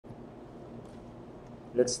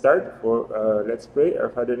Let's start. Let's pray. Our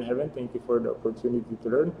Father in heaven, thank you for the opportunity to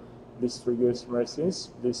learn. Please forgive us our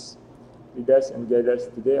sins. Please lead us and guide us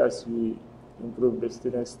today as we improve the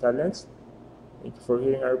students' talents. Thank you for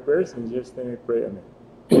hearing our prayers. In Jesus' name we pray. Amen.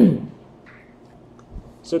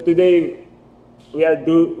 So today we are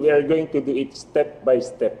going to do it step by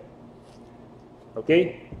step.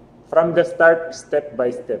 Okay? From the start, step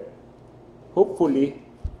by step. Hopefully,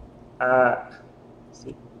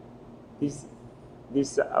 see,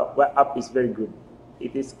 this app is very good.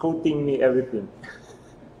 It is quoting me everything.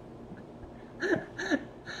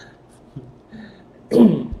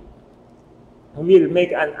 We'll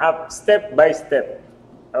make an app step by step.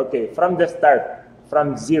 Okay, from the start,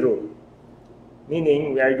 from zero.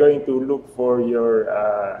 Meaning, we are going to look for your,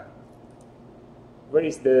 where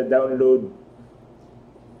is the download?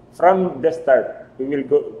 From the start, we will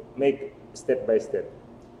go make step by step.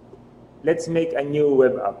 Let's make a new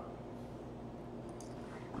web app.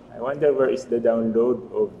 I wonder where is the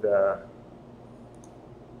download of the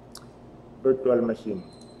virtual machine.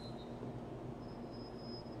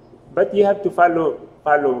 But you have to follow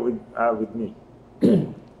with me.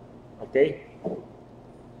 Okay?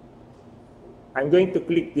 I'm going to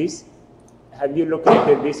click this. Have you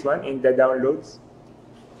located this one in the downloads?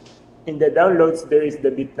 In the downloads, there is the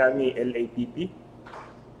Bitnami LAPP.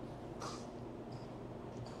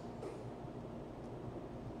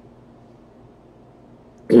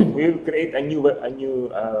 We will create a new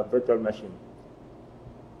virtual machine.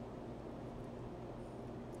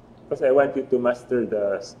 Because I want you to master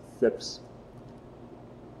the steps.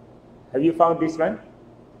 Have you found this one?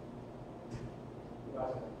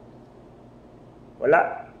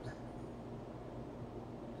 Wala.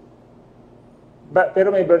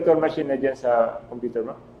 Pero may virtual machine na dyan sa computer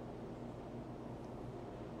mo?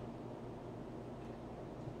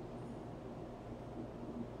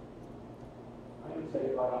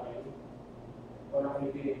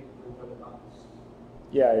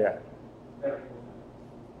 Yeah.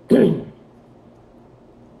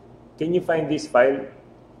 Can you find this file?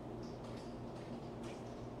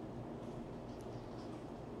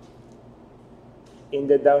 In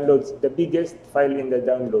the downloads, the biggest file in the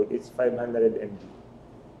download is 500 MB.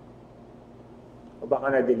 O baka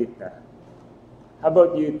na-delete na. How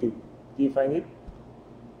about YouTube? Do you find it?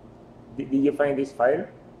 Did you find this file?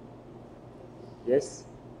 Yes?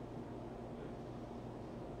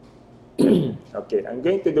 Okay, I'm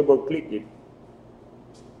going to double click it.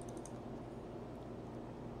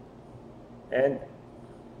 And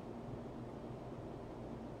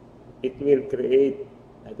it will create,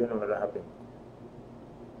 I don't know what happened.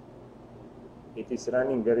 It is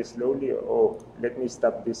running very slowly. Oh, let me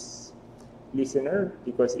stop this listener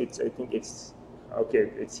because I think it's,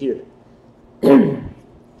 okay, it's here.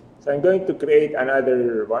 So I'm going to create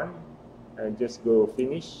another one and just go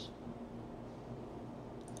finish,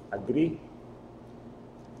 agree,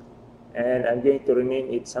 and I'm going to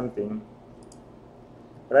rename it something.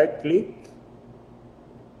 Right click,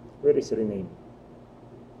 where is rename?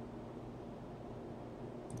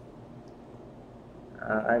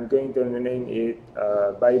 I'm going to rename it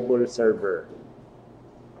Bible Server.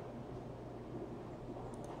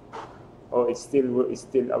 Oh, it's still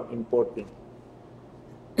importing.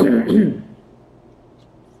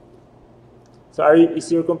 So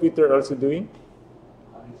is your computer also doing?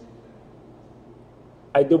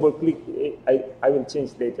 I double click. I will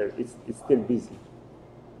change later. It's still busy.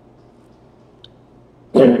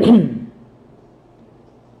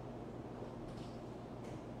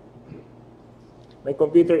 My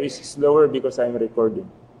computer is slower because I'm recording.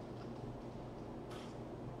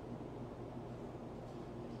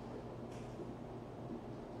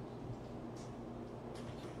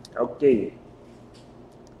 Okay.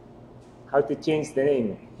 How to change the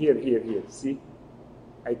name? Here. See?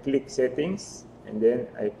 I click settings and then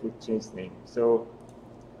I put change name. So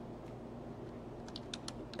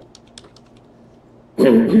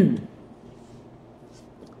I'm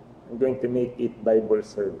going to make it Bible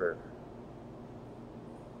Server.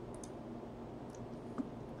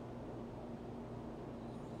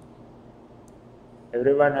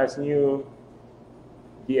 Everyone has new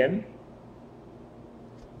VM?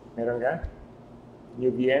 Meron ka?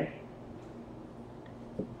 New VM?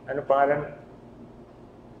 Ano pangalan?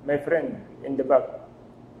 My friend in the back.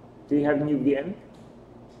 Do you have new VM?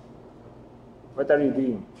 What are you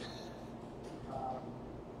doing?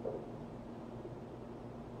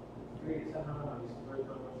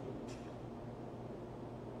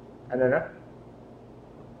 Ano na?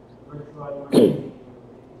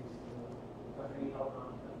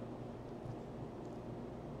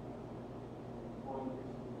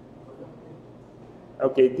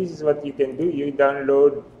 Okay, this is what you can do. You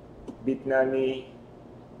download Bitnami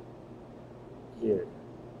here.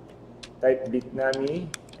 Type Bitnami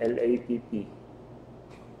LAPP.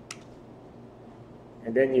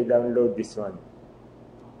 And then you download this one.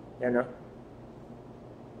 You know?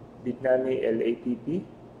 Bitnami LAPP.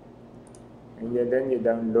 And then you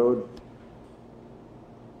download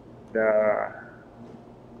the,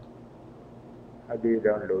 how do you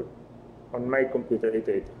download? On my computer,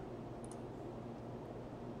 ito.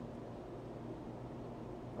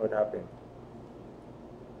 What happened?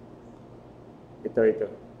 Ito.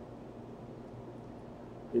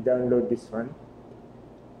 You download this one.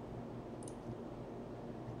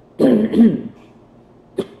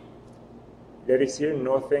 There is here,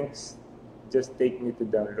 no thanks, just take me to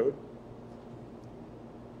download.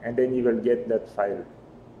 And then you will get that file.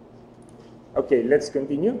 Okay, let's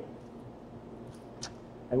continue.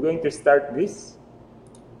 I'm going to start this.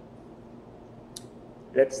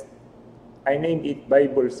 I named it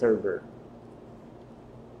Bible Server.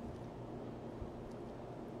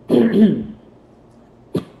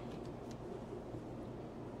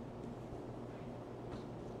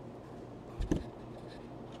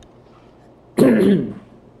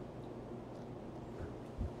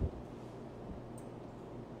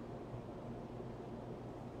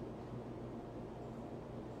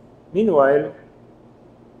 Meanwhile,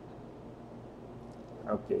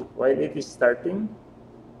 okay, while it is starting,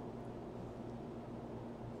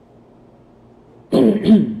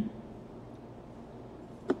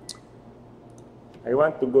 I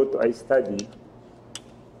want to go to iStudy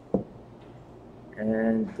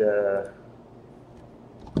and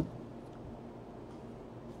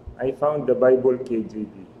I found the Bible KJV.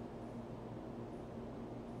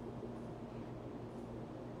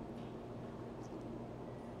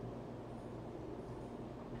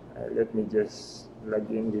 Let me just log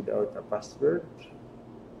in without a password.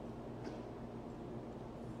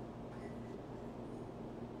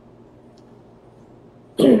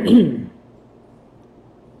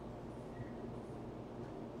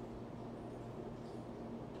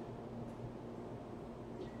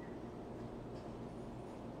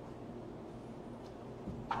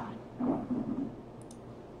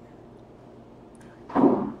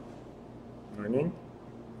 Morning.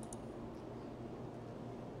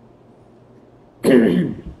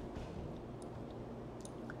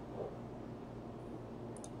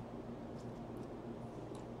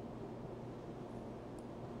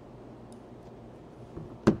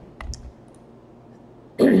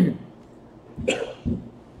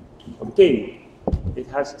 Okay, it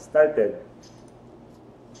has started.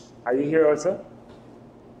 Are you here also?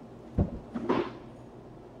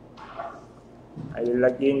 I will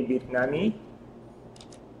log in Bitnami.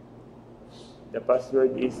 The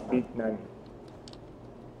password is Bitnami.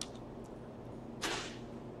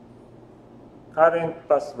 Current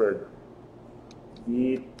password,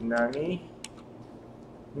 Bitnami.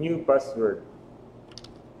 New password.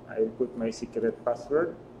 I will put my secret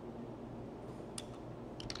password.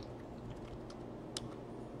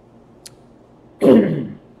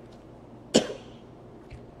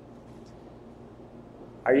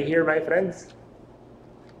 Are you here, my friends?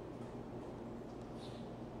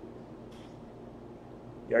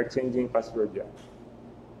 You are changing password, yeah.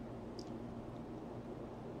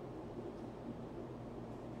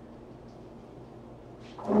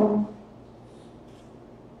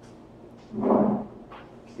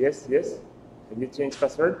 Yes. Have you changed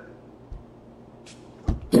password?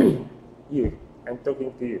 You. I'm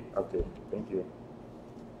talking to you. Okay, thank you.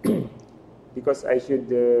 Because I should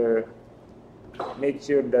make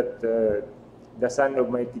sure that the son of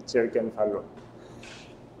my teacher can follow.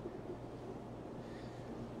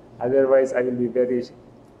 Otherwise, I will be very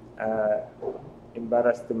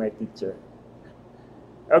embarrassed to my teacher.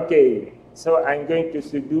 Okay, so I'm going to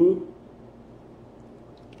sudo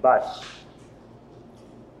bash.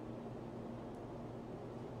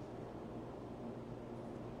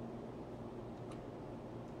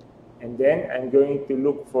 And then I'm going to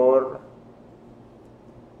look for,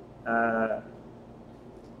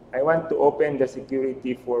 I want to open the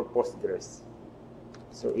security for Postgres.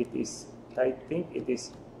 So it is, I think it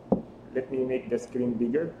is, let me make the screen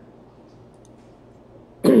bigger.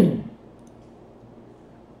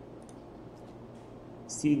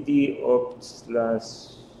 cd opt /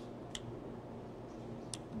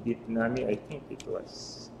 Bitnami, I think it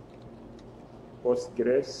was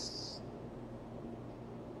Postgres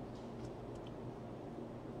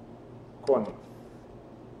conf.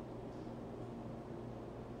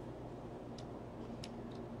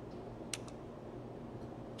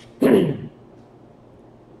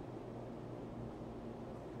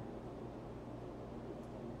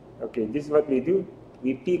 Okay, this is what we do.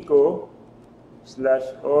 We pico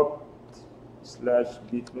 /opt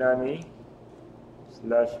 /bitnami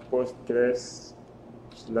 /postgres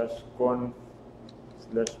 /conf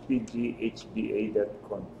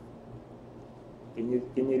 /pghba.conf.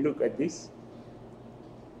 Can you look at this?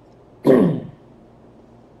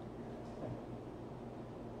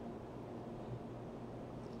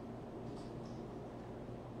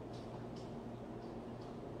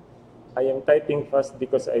 I am typing fast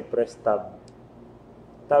because I press tab.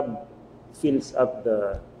 Tab fills up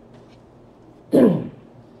the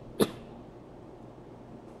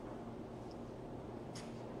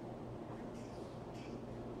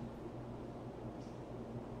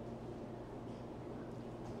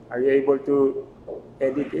Are you able to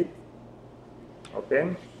edit it?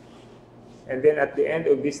 Open. And then at the end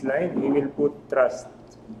of this line, we will put trust.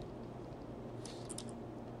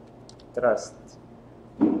 Trust.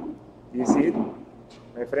 Do you see it,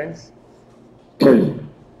 my friends?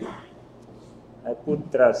 I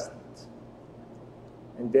put trust.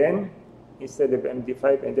 And then, instead of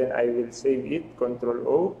MD5, and then I will save it, Control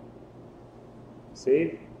O.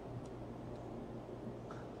 Save.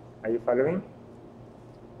 Are you following?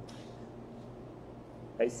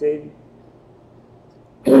 I save.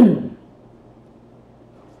 And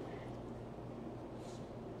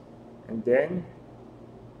then,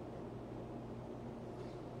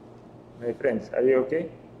 my friends, are you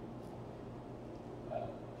okay?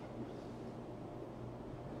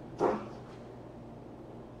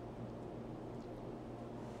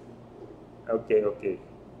 Okay.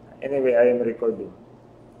 Anyway, I am recording.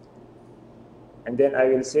 And then I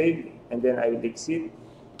will save, and then I will exit.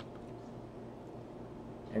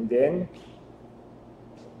 And then,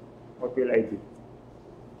 what will I do?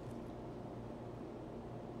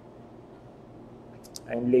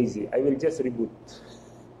 I'm lazy. I will just reboot.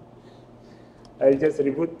 I'll just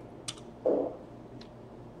reboot.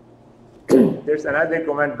 There's another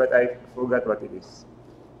command, but I forgot what it is.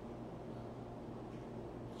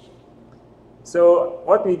 So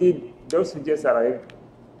what we did, those who just arrived,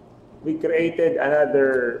 we created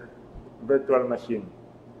another virtual machine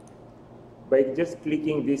by just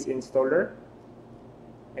clicking this installer,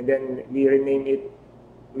 and then we rename it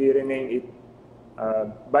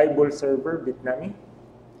Bible server Bitnami.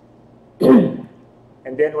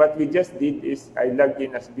 And then what we just did is I logged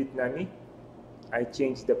in as Bitnami. I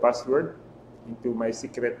changed the password into my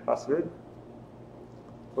secret password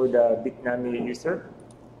for the Bitnami user.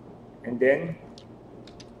 And then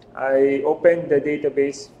I opened the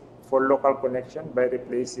database for local connection by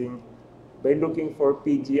looking for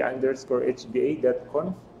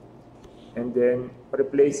pg_hba.conf and then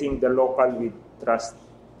replacing the local with trust.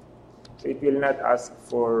 So it will not ask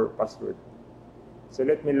for password. So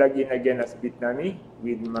let me log in again as Bitnami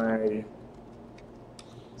with my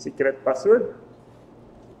secret password.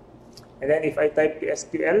 And then if I type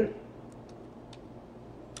SQL,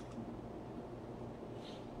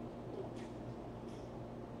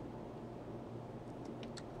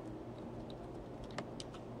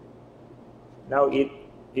 now it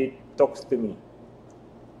talks to me.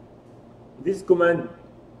 This command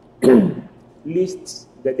lists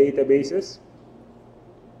the databases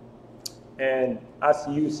and as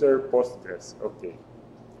user Postgres. Okay.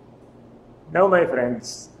 Now, my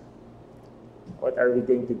friends, what are we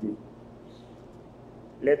going to do?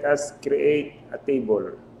 Let us create a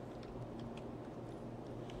table.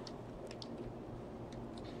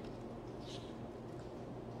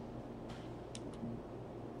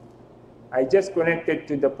 I just connected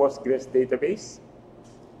to the Postgres database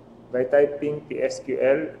by typing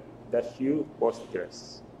psql-u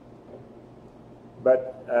Postgres.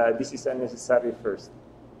 But this is unnecessary first.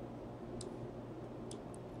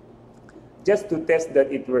 Just to test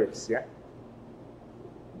that it works, yeah?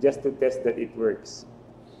 Just to test that it works.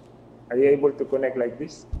 Are you able to connect like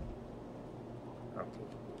this?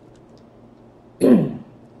 Okay.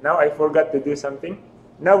 Now I forgot to do something.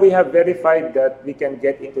 Now we have verified that we can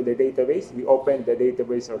get into the database. We opened the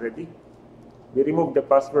database already. We removed the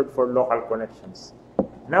password for local connections.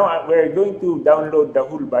 Now we're going to download the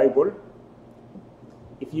whole Bible.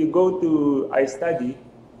 If you go to iStudy,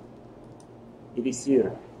 it is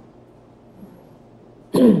here.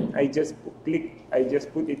 I just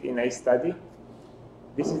put it in iStudy.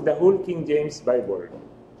 This is the whole King James Bible,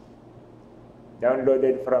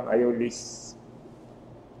 downloaded from Iolis.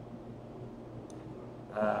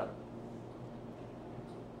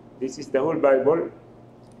 This is the whole Bible,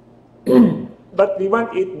 but we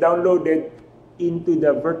want it downloaded into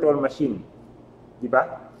the virtual machine,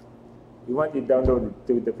 diba? We want it downloaded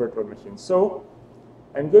to the virtual machine. So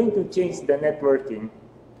I'm going to change the networking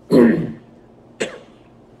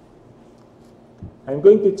I'm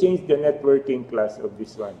going to change the networking class of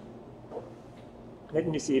this one. Let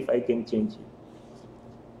me see if I can change it.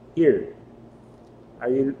 Here, are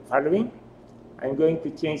you following? I'm going to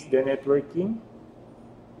change the networking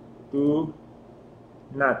to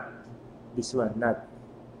NAT. This one, NAT.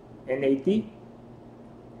 NAT.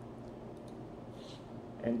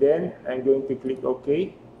 And then I'm going to click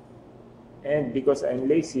OK. And because I'm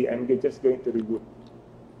lazy, I'm just going to reboot.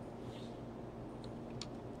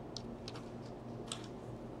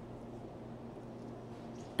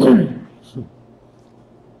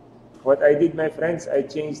 What I did, my friends, I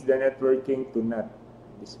changed the networking to NAT.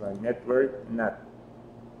 This one, network NAT.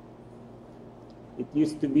 It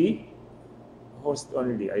used to be host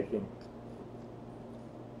only, I think.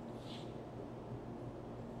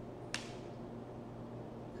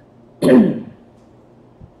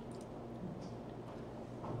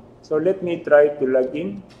 So let me try to log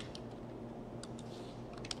in.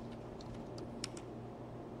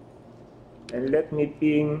 And let me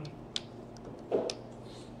ping.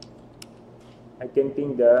 I can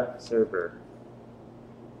ping the server.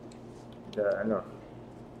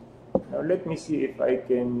 Now let me see if I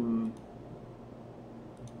can.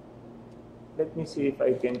 Let me see if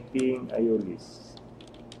I can ping Aiolis.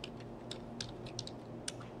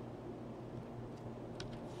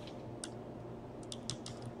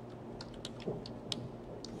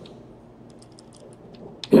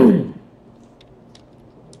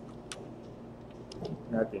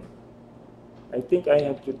 Nothing. I think I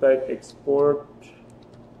have to type export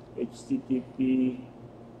HTTP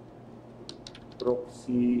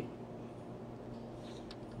proxy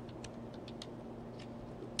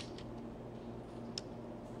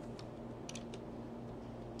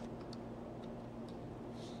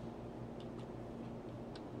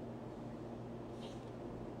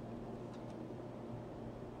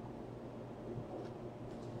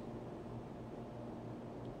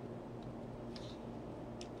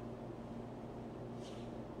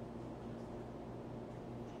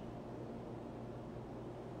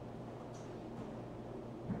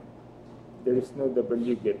there is no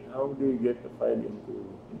wget. How do you get the file into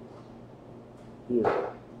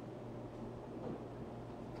here?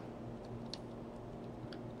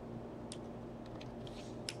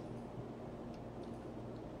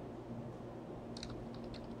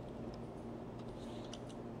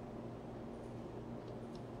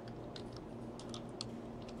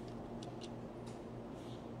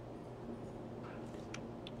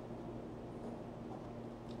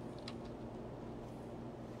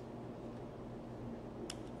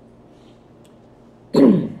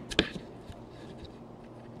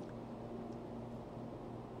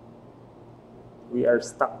 We are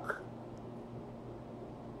stuck.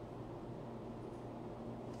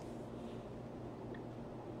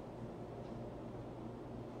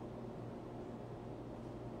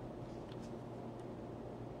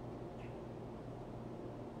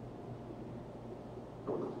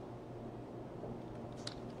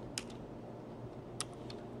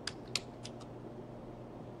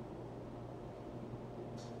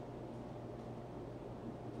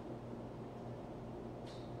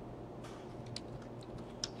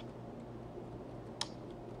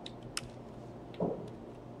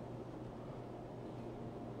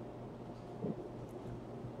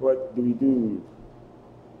 What do we do?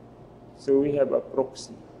 So we have a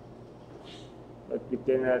proxy, but we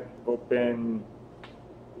cannot open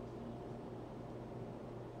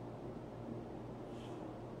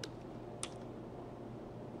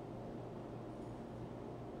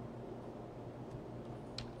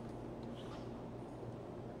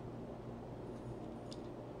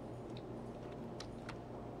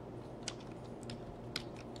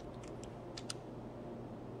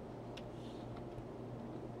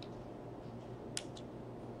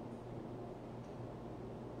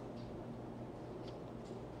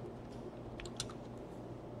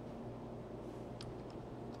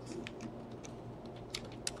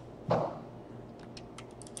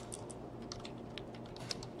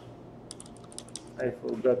I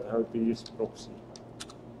forgot how to use proxy.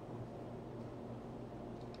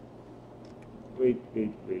 Wait.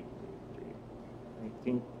 I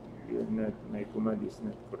think my command is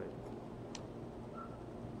not correct.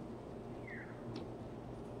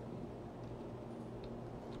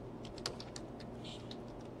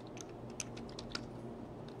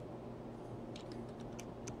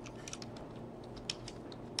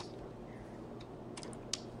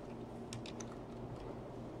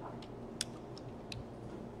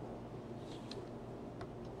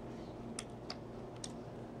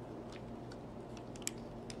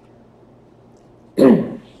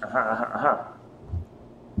 Aha.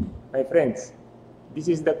 My friends, this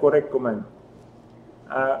is the correct command.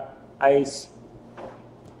 I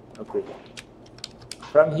okay.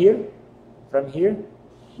 From here,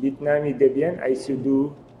 Bitnami Debian, I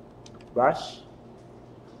sudo bash.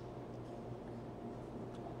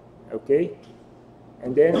 Okay,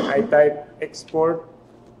 and then I type export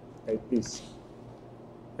like this.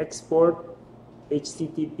 Export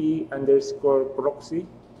http_proxy.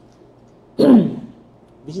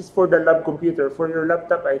 This is for the lab computer. For your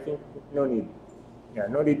laptop, I think no need. Yeah,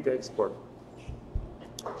 no need to export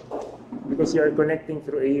because you are connecting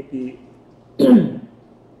through AAP.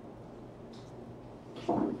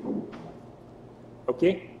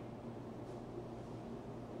 Okay.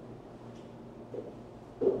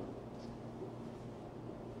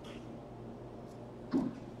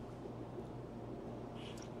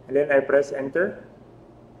 And then I press enter.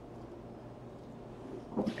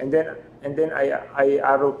 And then I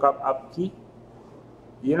arrow up key.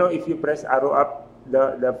 You know, if you press arrow up,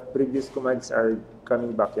 the previous commands are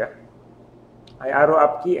coming back. Yeah. I arrow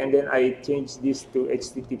up key and then I change this to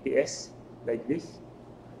HTTPS like this.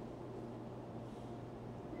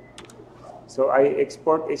 So I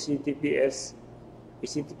export HTTP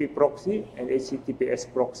proxy and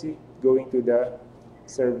HTTPS proxy going to the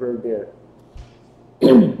server there.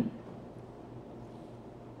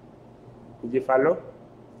 Did you follow?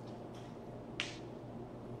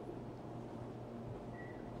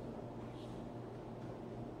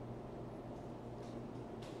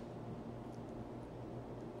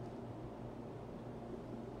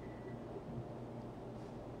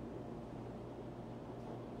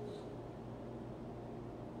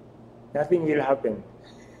 Nothing will happen.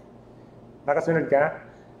 Nakasunod ka,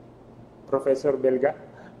 Professor Belga?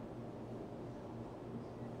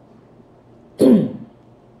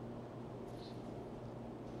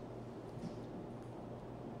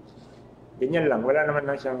 Ganyan lang, wala naman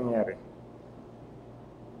na siyang nangyari.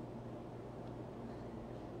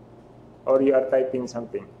 Or you are typing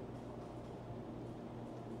something.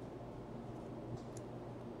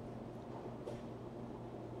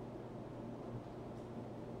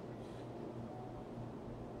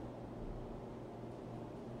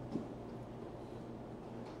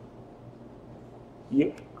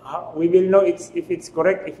 We will know if it's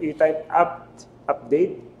correct if you type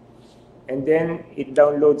update and then it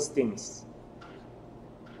downloads things.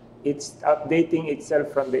 It's updating itself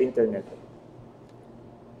from the internet.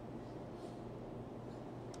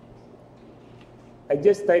 I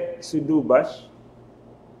just type sudo bash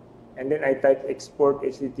and then I type export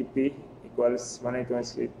http equals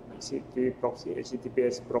 192.168 proxy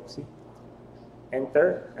https proxy.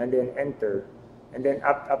 Enter and then enter and then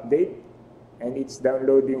update. And it's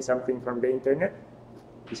downloading something from the internet.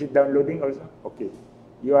 Is it downloading also? Okay.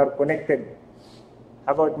 You are connected.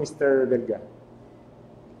 How about Mr. Belga?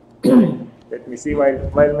 Let me see while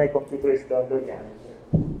my computer is downloading.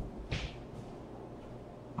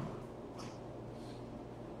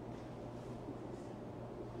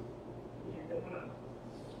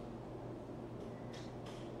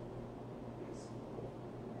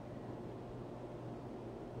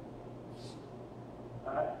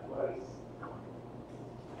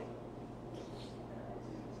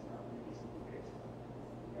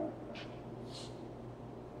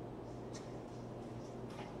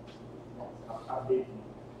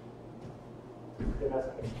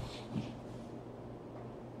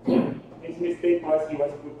 His mistake was he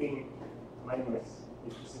was putting minus,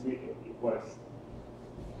 which is equals.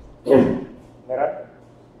 Meron?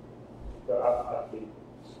 So update.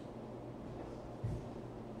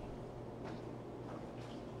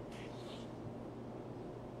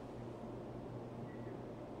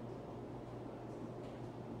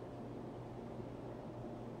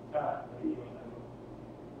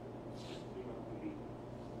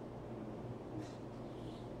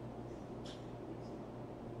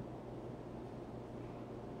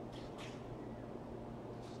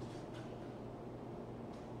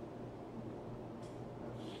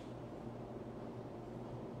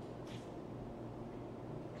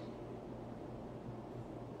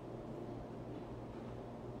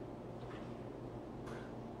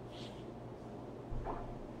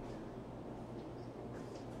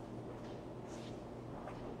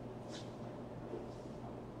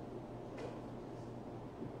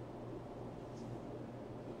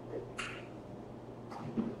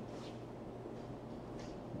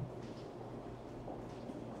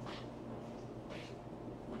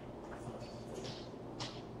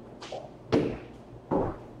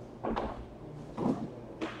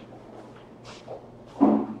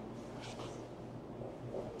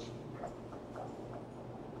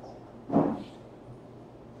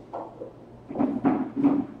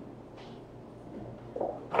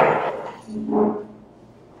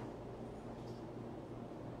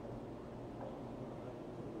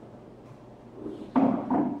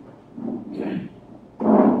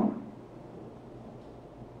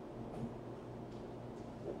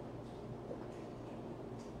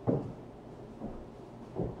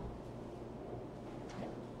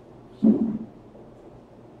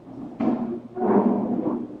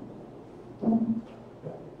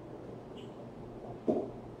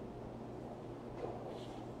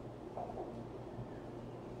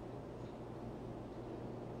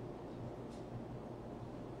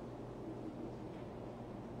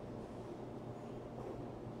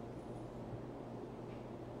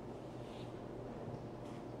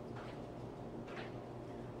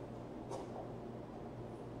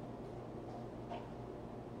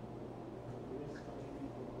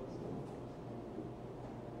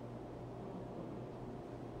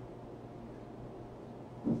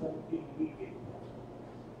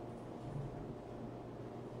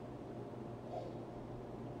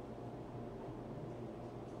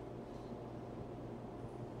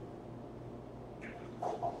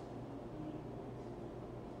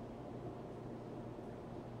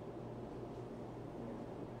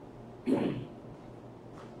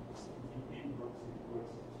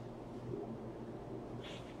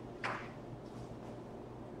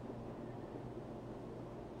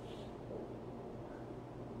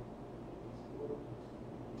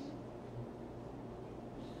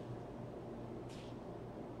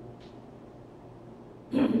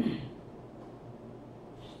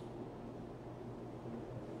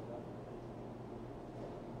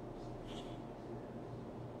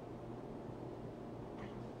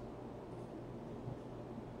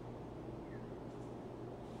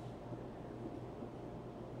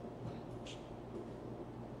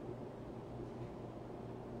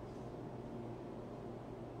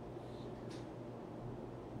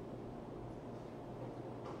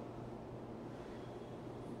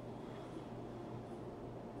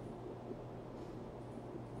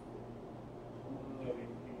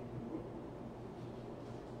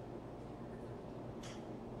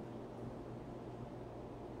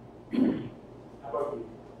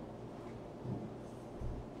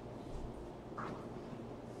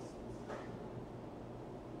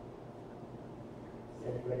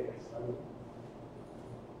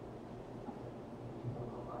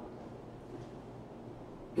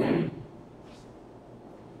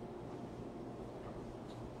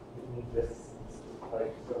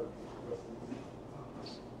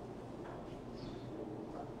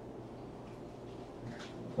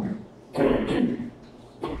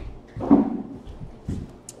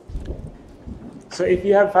 So if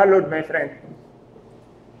you have followed, my friend,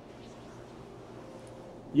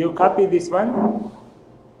 you copy this one.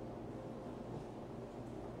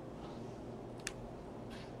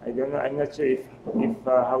 I don't know, I'm not sure if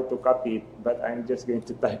how to copy it, but I'm just going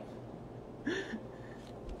to type.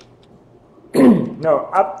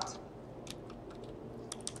 No, apt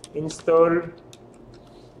install.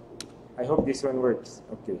 I hope this one works.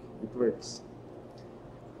 Okay, it works.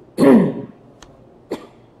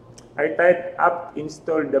 I type apt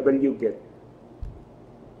install wget.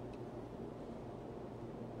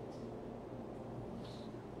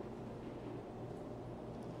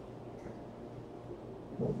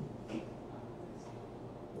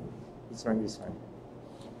 This one.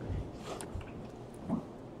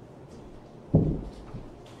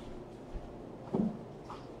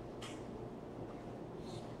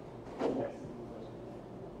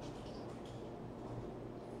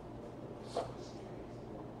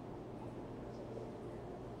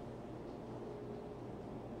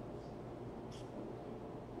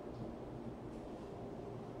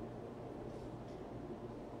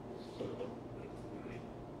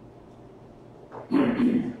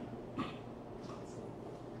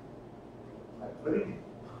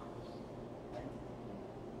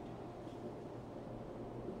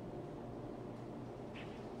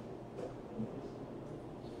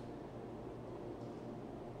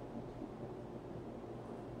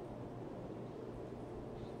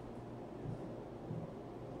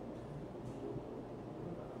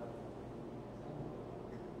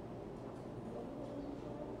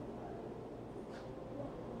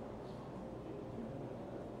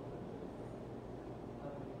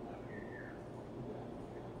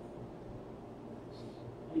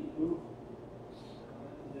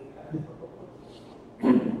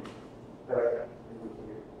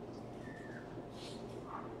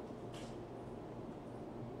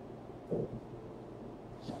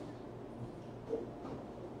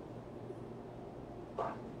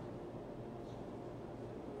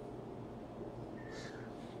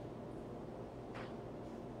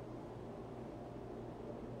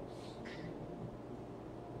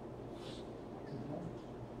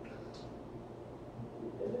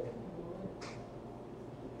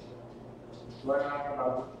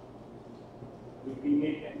 If we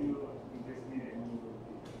make a new, we just need a new.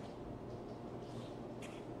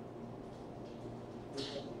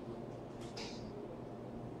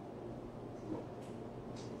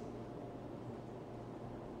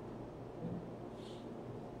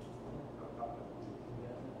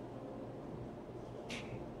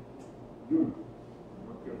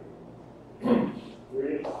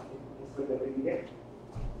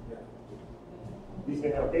 This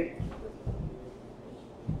is okay.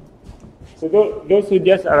 So those who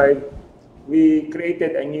just arrived, we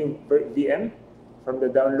created a new VM from the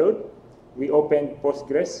download. We opened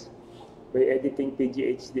Postgres by editing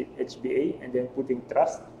PGHBA and then putting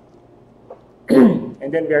trust.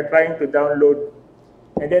 And then we are trying to download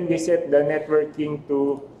And then we set the networking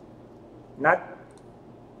to NAT.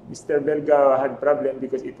 Mr. Belga had problem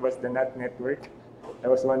because it was the NAT network. I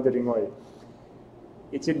was wondering why.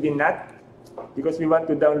 It should be NAT because we want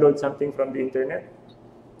to download something from the internet.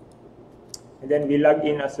 And then we log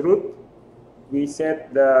in as root. We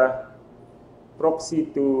set the proxy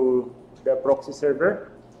to the proxy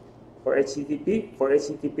server for HTTP. For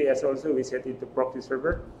HTTPS also, we set it to proxy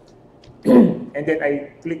server. And then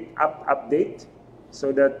I click update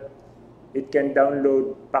so that it can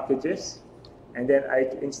download packages. And then I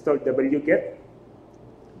install wget.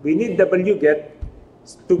 We need wget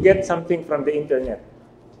to get something from the internet.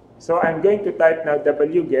 So I'm going to type now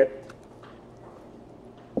wget.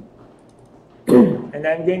 And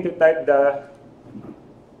I'm going to type the,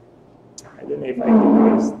 I don't know if I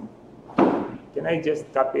can paste. Can I just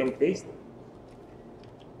copy and paste?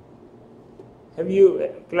 Have you,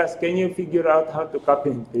 class, can you figure out how to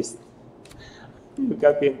copy and paste? You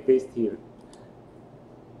copy and paste here.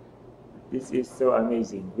 This is so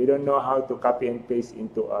amazing. We don't know how to copy and paste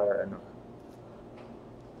into our,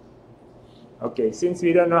 okay, since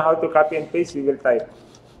we don't know how to copy and paste, we will type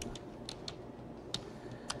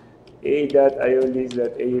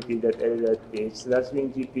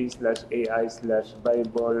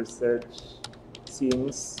a.ioli.aup.l.ph/wingp/ai/bible search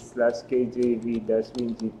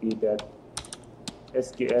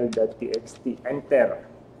scenes/kjv-wingp.sql.txt. Enter.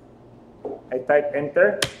 I type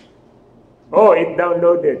enter. Oh, it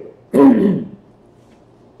downloaded.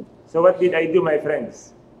 So what did I do, my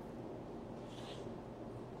friends?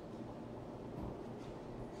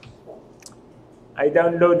 I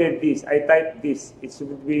downloaded this. I typed this. It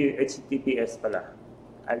should be HTTPS pala.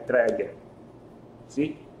 I'll try again.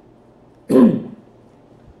 See?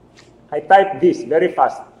 I typed this very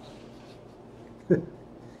fast.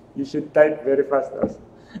 You should type very fast also.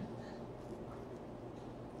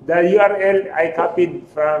 The URL I copied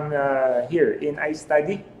from here in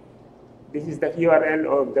iStudy. This is the URL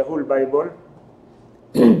of the whole Bible,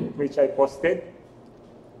 which I posted.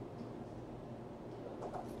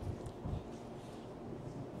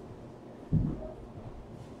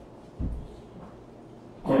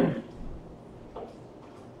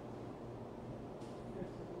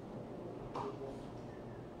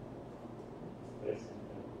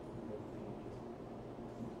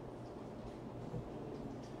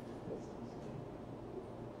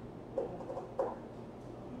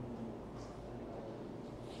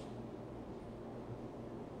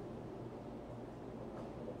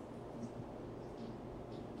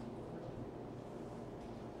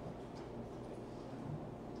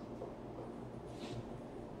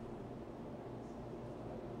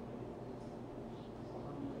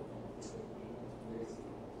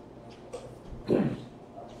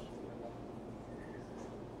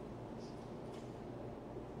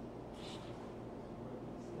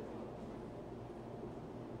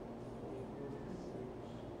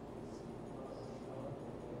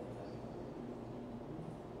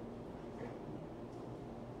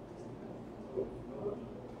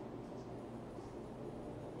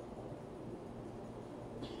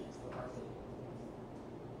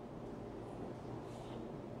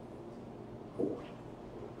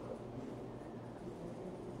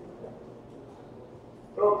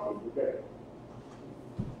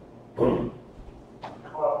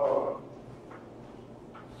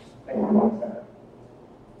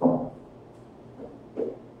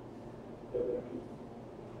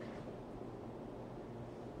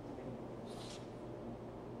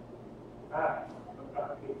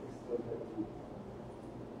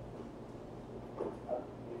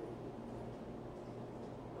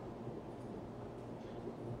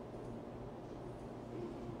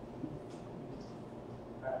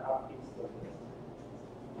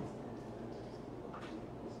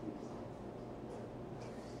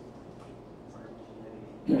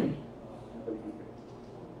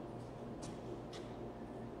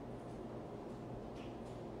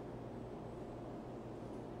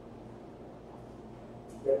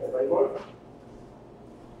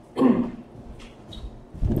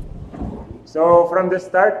 So from the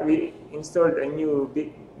start, we installed a new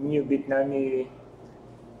Bitnami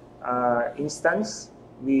instance.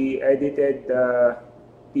 We edited the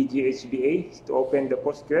PGHBA to open the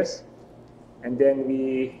Postgres, and then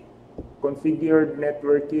we configured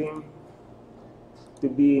networking to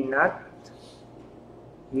be NAT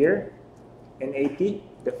here, NAT,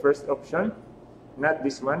 the first option, not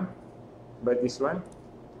this one, but this one.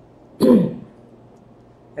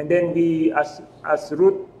 And then we, as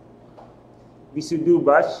root, we sudo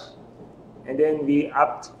bash, and then we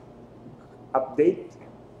update,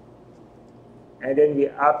 and then we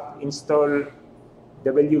install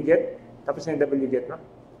wget, tapos na wget, no?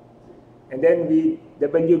 And then we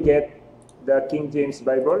wget the King James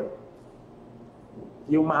Bible.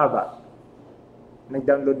 Yung mahaba.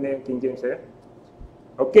 Nag-download na yung King James eh?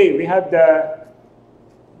 Okay, we have the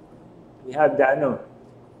ano.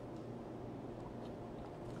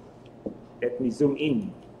 Let me zoom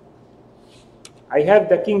in. I have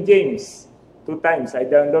the King James 2 times. I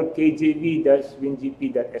download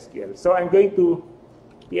kjv-wingp.sql. So I'm going to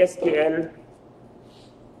PSQL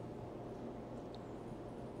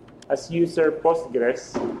as user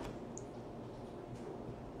Postgres.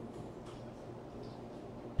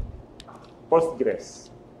 Postgres.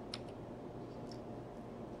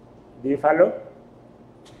 Do you follow?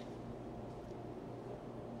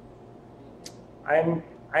 I'm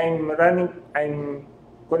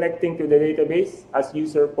connecting to the database as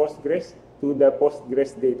user Postgres to the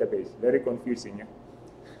Postgres database. Very confusing. Yeah?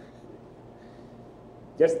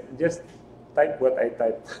 Just type what I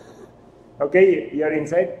typed. Okay, you're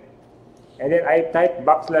inside. And then I type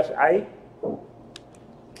 \i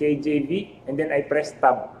KJV, and then I press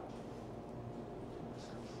tab.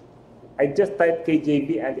 I just typed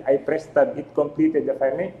KJV and I pressed tab. It completed the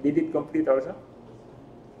file name. Did it complete also?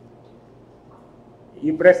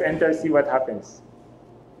 You press enter, see what happens.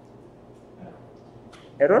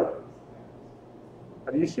 Error?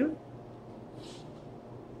 Are you sure?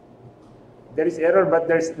 There is error, but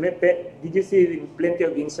there's... Did you see plenty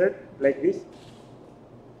of insert like this?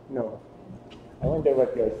 No. I wonder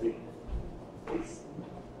what you are seeing.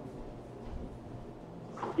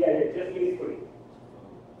 Yeah, just wait for it.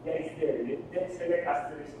 Yeah, it's there. Then select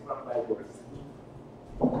asterisk from Bibles.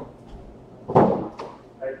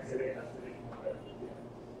 Right, select asterisk from Bibles.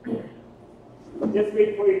 Just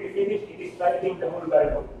wait for it to finish. It is typing the whole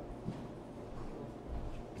Bible.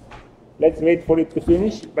 Let's wait for it to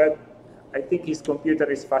finish, but I think his computer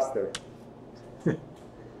is faster.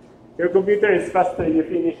 Your computer is faster, you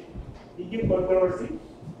finish. Did you control C?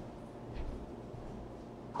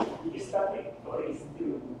 Did you stop it? Or is it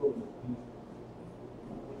still going?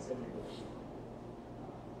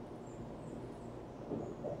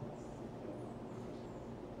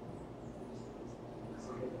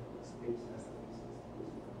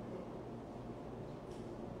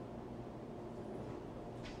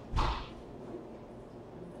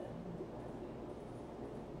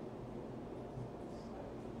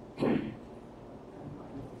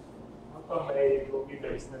 My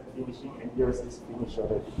computer is not finishing and yours is finished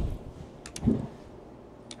already.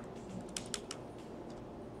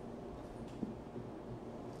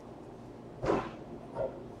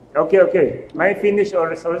 Okay. Mine finished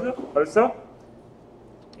also.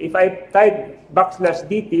 If I type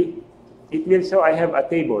 \dt, it will show I have a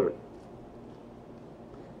table.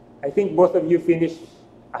 I think both of you finished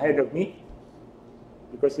ahead of me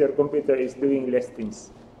because your computer is doing less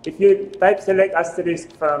things. If you type select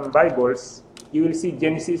asterisk from Bibles, you will see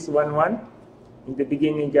Genesis 1:1. In the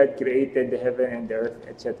beginning, God created the heaven and the earth,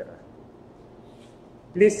 etc.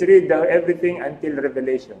 Please read everything until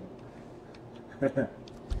Revelation.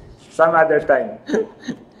 Some other time.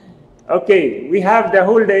 Okay, we have the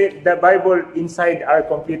whole day, the Bible inside our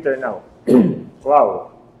computer now.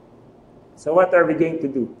 Wow. So what are we going to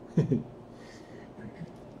do?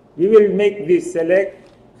 We will make this select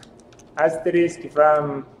asterisk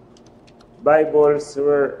from Bibles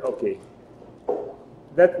were okay.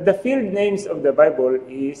 The field names of the Bible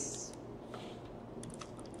is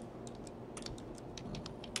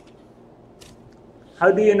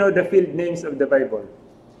how do you know the field names of the Bible?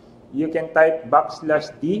 You can type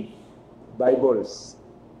 \d Bibles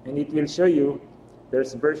and it will show you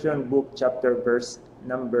there's version, book, chapter, verse,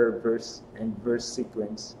 number, verse, and verse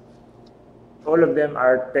sequence. All of them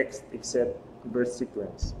are text except verse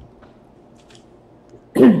sequence.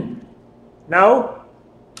 Now,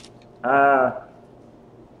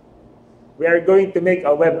 we are going to make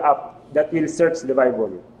a web app that will search the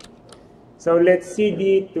Bible. So let's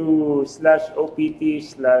cd to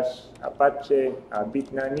 /opt/apache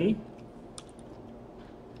bitnami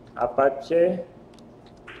apache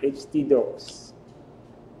htdocs.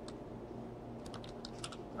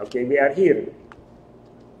 Okay, we are here.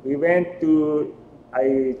 We went to,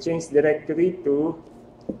 I changed directory to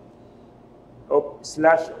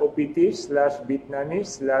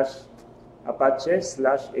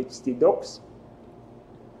 /opt/bitnami/apache/htdocs.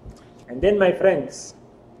 And then, my friends,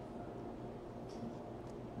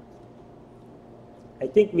 I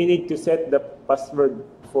think we need to set the password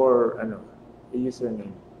for a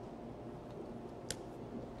username.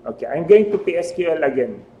 Okay, I'm going to PSQL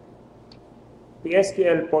again.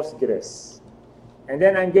 PSQL Postgres. And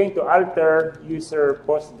then I'm going to alter user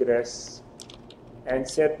Postgres and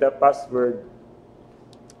set the password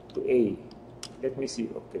to A. Let me see.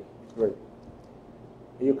 Okay. Word.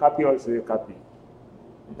 You copy also, you copy.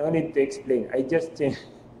 No need to explain. I just changed.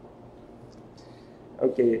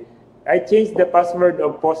 Okay. I changed the password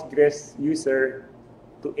of Postgres user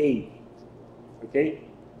to A. Okay?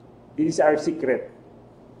 This is our secret.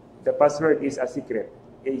 The password is a secret.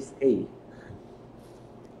 Is A.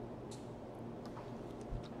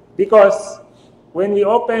 Because when we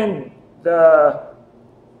open the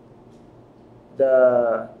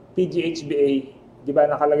PGHBA, di ba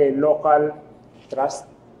nakalagay local trust,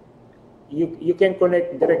 you can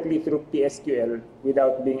connect directly through PSQL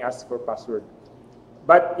without being asked for password.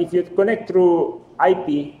 But if you connect through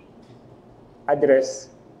IP address,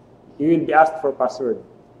 you will be asked for password.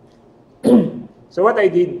 So what I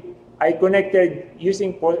did, I connected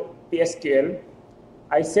using PSQL.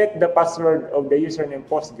 I set the password of the username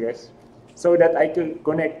Postgres so that I could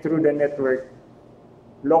connect through the network,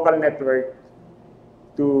 local network,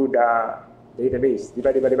 to the database.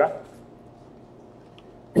 Diba, diba, diba?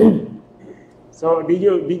 So did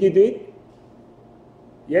you do it?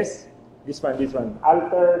 Yes? This one.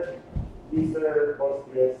 Alter user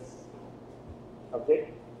Postgres. Okay?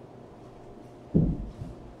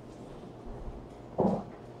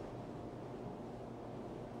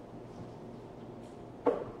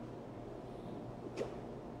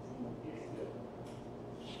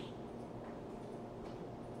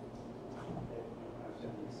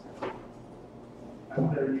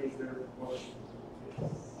 Alter user Postgres.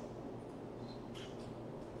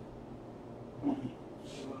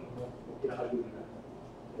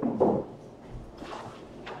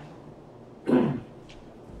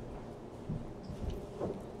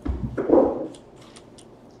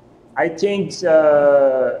 I changed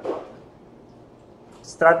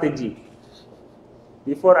strategy.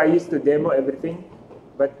 Before I used to demo everything,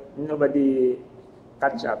 but nobody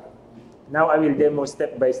catch up. Now I will demo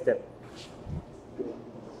step by step.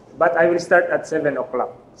 But I will start at 7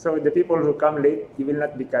 o'clock. So the people who come late, you will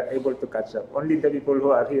not be able to catch up. Only the people who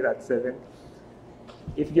are here at 7.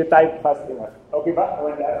 If you type fast enough. Okay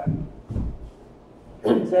ba?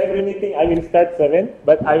 So every meeting I will start 7,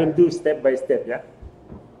 but I will do step by step, yeah?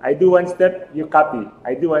 I do one step, you copy.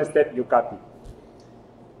 I do one step, you copy.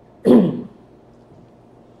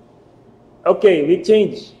 Okay, we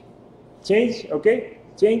change. Change, okay?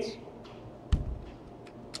 Change.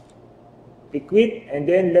 We quit, and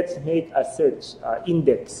then let's make a search,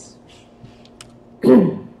 index.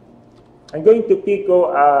 I'm going to pick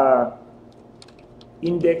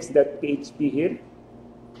index.php here.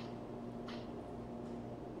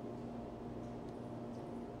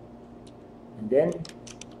 And then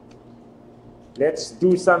let's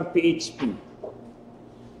do some PHP.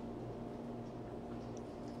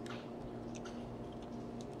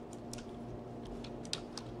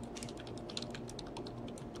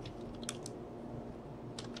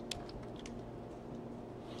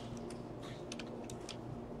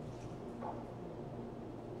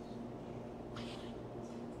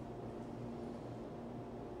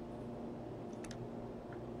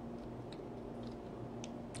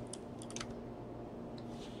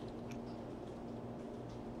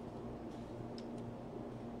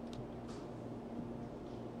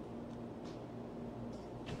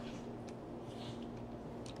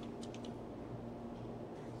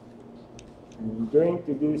 I'm going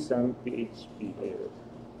to do some PHP here.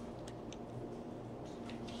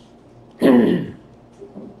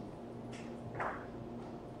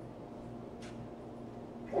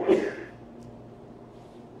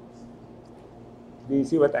 Do you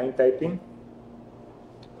see what I'm typing?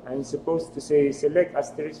 I'm supposed to say select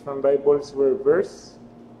asterisk from Bibles where verse,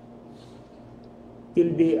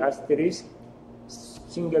 tilde asterisk,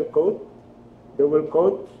 single quote, double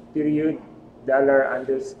quote, period,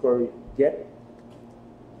 $_get,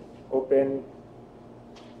 open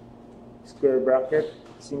square bracket,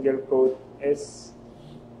 single quote, S,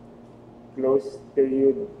 close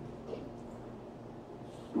period,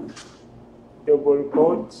 double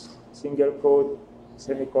quotes, single quote,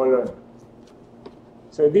 semicolon.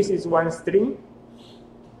 So this is one string,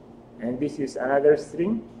 and this is another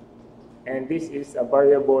string, and this is a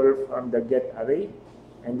variable from the get array,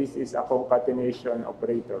 and this is a concatenation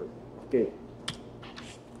operator. Okay.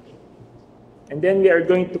 And then we are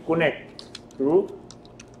going to connect through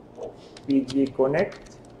pg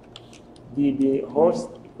connect, db host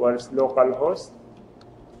equals localhost,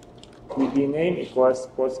 db name equals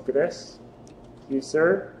Postgres,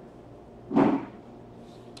 user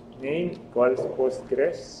name equals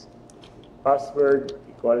Postgres, password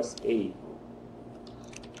equals A.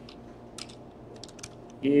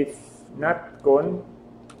 If not con,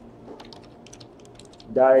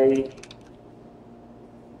 die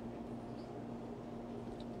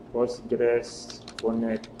Postgres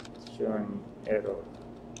connection error.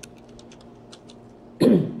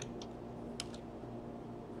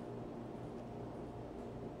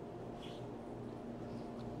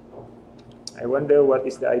 I wonder what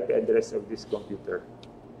is the IP address of this computer.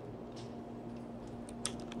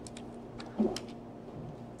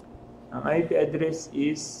 Ang IP address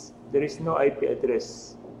is, there is no IP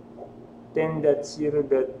address.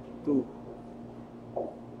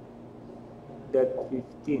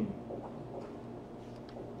 10.0.2.15.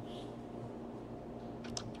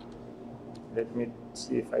 Let me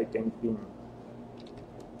see if I can ping.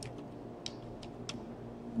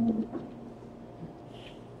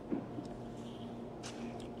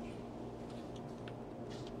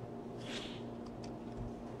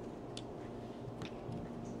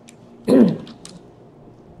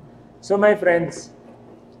 So my friends,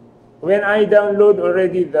 when I download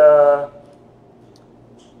already the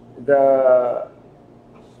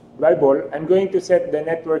Bible, I'm going to set the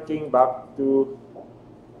networking back to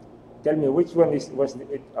tell me which one was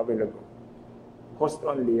it available. Host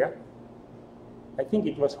only, yeah? I think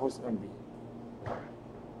it was host only.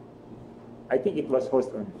 I think it was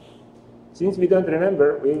host only. Since we don't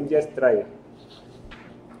remember, we will just try.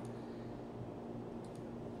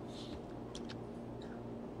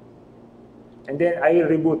 And then I will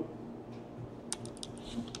reboot.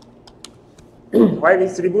 While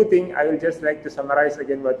it's rebooting, I will just like to summarize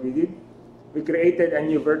again what we did. We created a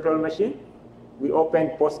new virtual machine. We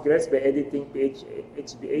opened Postgres by editing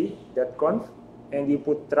phba.conf, and we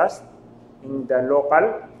put trust in the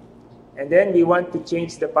local. And then we want to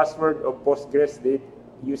change the password of Postgres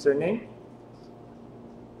username.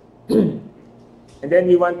 And then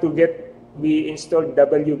we want to we installed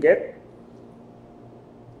wget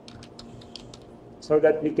so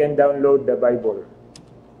that we can download the Bible.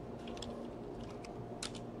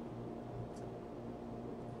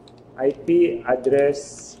 IP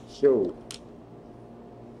address show.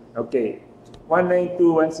 Okay,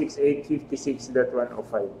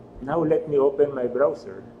 192.168.56.105. Now let me open my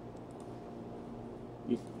browser.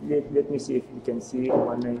 Let me see if you can see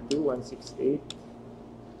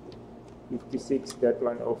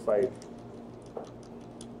 192.168.56.105.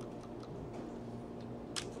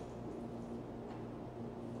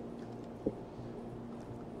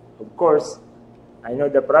 Of course, I know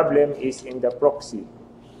the problem is in the proxy.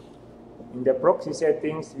 In the proxy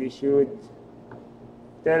settings, we should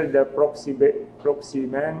tell the proxy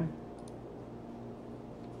man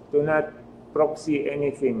to not proxy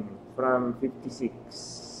anything from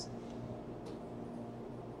 56.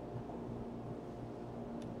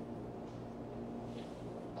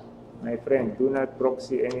 My friend, do not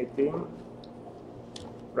proxy anything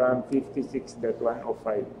from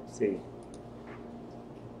 56.105, say.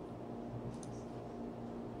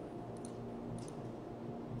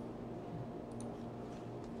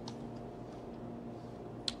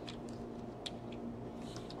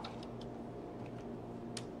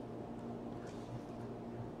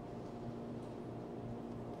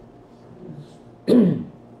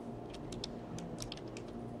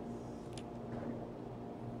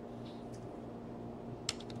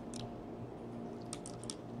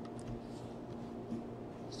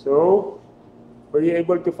 So, were you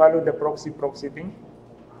able to follow the proxy thing?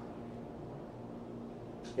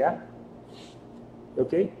 Yeah?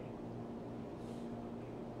 Okay?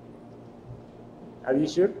 Are you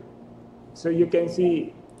sure? So you can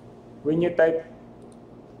see when you type,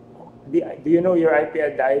 do you know the IP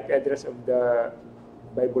address of the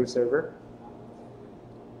Bible server?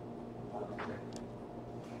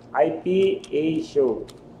 IPA show.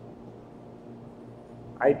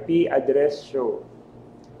 IP address show.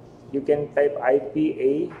 You can type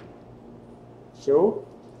IPA show,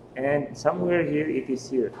 and somewhere here it is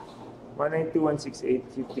here.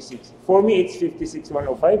 192.168.56. For me, it's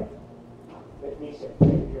 56.105. Let me check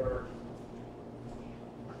your.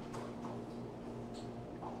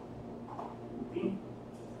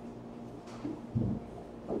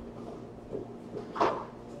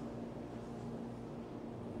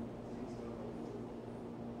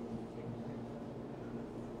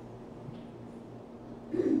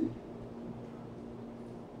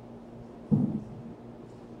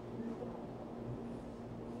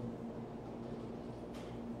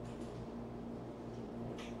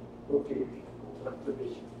 Okay.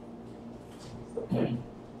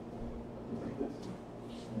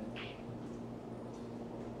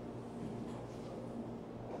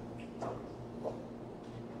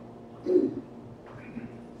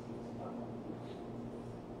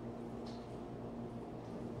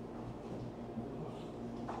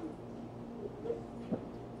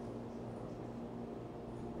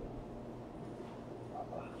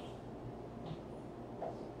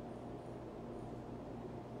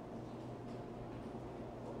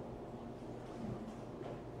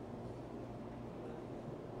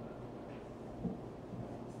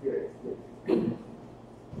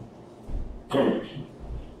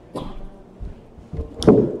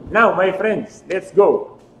 Now, my friends, let's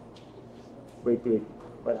go. Wait,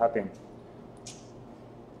 what happened?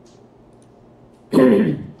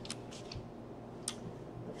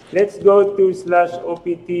 Let's go to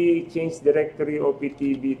 /opt change directory opt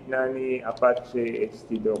bitnami apache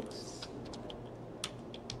htdocs.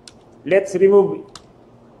 Let's remove.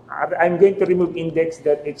 I'm going to remove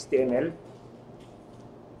index.html.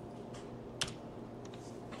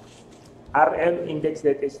 rm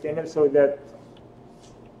index.html so that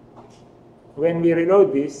when we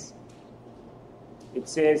reload this, it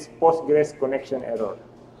says Postgres connection error.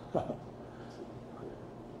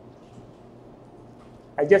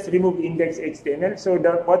 I just remove index.html, so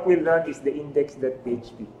that what will run is the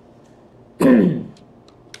index.php.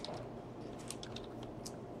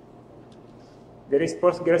 There is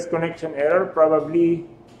Postgres connection error. Probably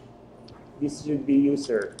this should be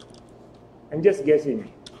user. I'm just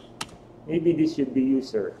guessing. Maybe this should be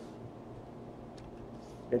user.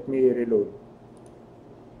 Let me reload.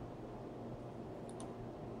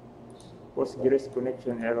 Postgres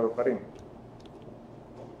connection error pa rin.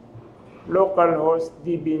 Localhost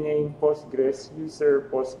db name Postgres, user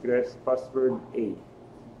Postgres, password A.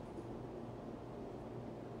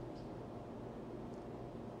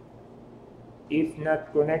 If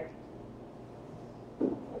not connect,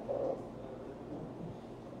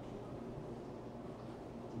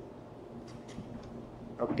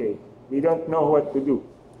 okay, we don't know what to do.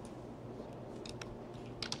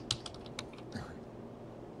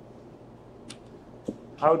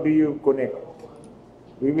 How do you connect?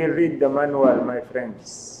 We will read the manual, my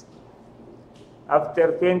friends.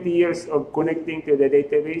 After 20 years of connecting to the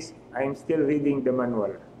database, I am still reading the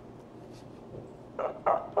manual.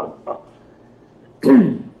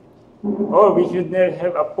 Oh, we should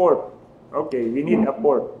have a port. Okay, we need a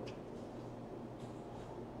port.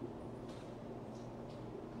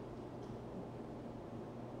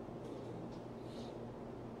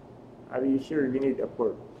 Are you sure we need a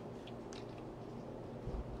port?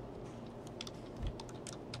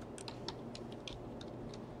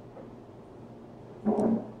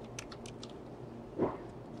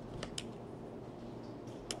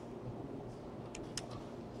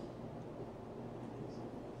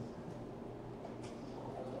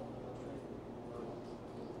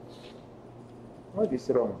 What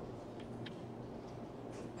is wrong?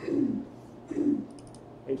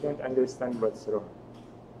 I don't understand what's wrong.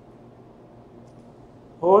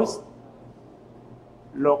 Host,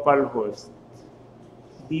 localhost.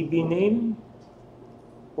 DB name,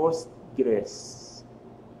 Postgres.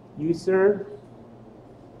 User,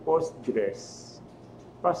 Postgres.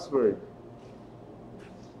 Password.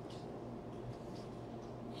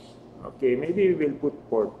 Okay, maybe we will put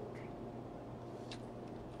port.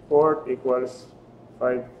 Port equals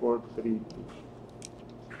 5432.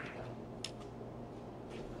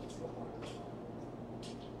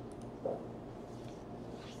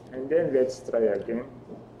 And then let's try again.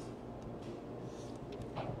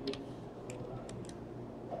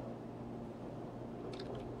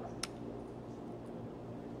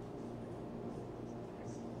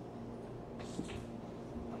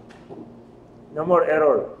 No more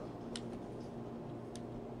error.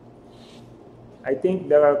 I think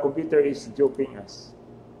the computer is joking us.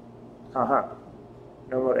 Haha,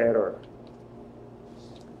 no more error.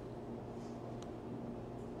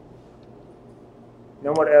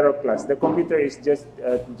 No more error class. The computer is just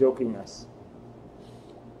joking us.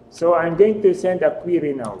 So I'm going to send a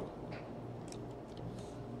query now.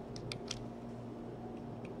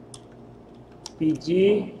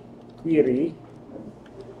 PG query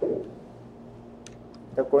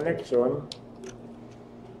the connection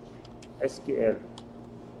SQL.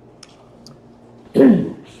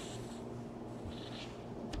 And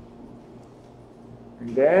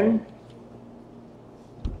then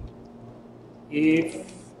if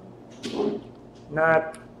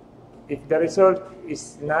the result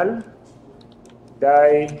is null,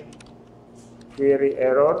 die query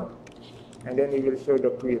error, and then we will show the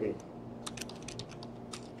query.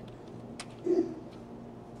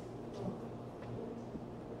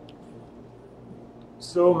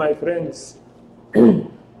 So my friends,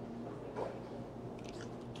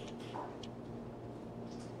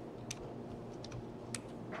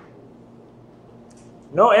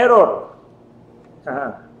 no error.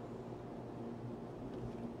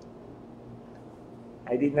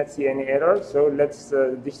 I did not see any error, so let's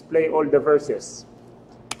display all the verses.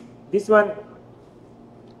 This one,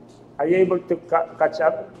 are you able to catch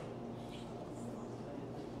up?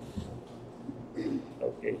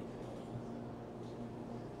 Okay.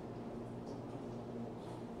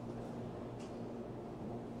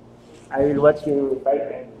 I will watch you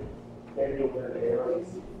type. tell you where the error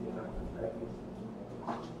is.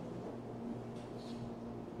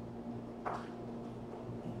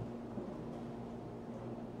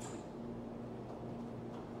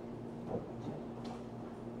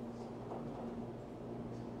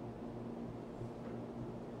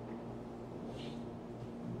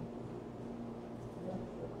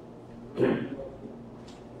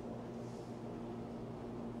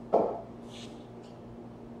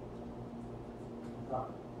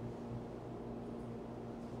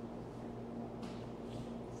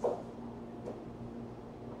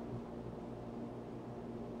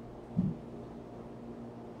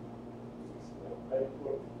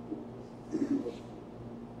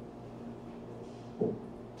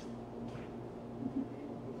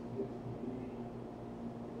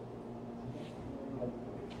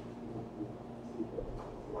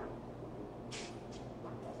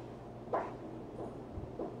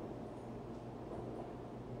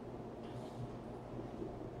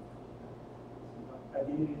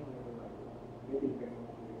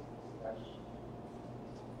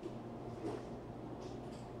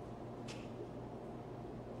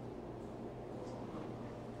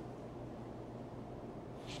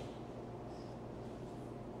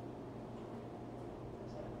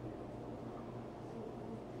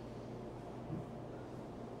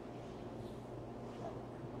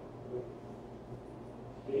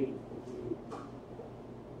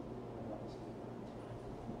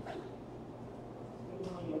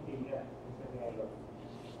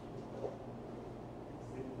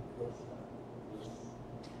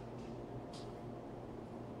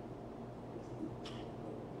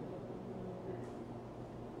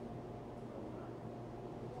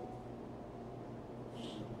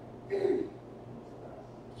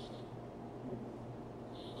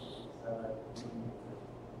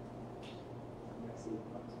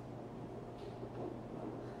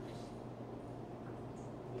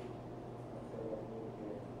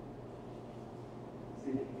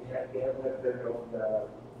 They have not turned off the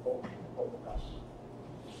podcast.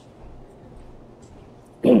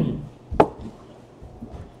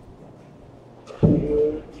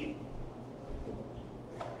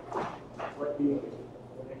 What do you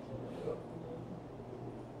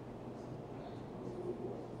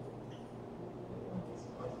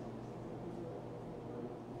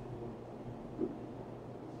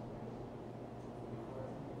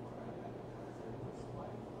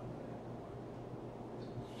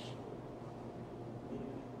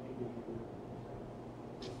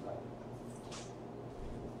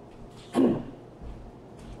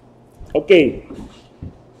Okay,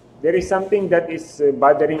 there is something that is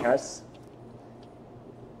bothering us.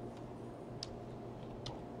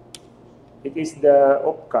 It is the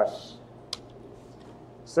opcache.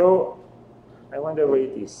 So, I wonder where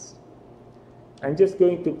it is. I'm just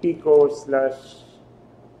going to pico/opt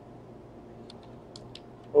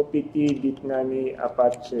bitnami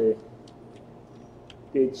apache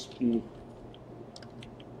php.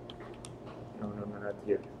 No, not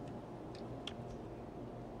here.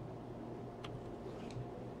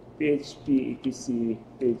 php etc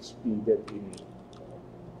php.ini.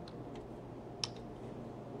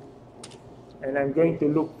 And I'm going to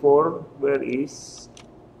look for where is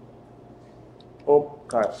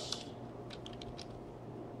opcache.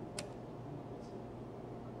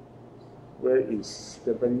 Where is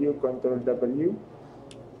W, Control W,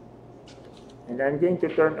 and I'm going to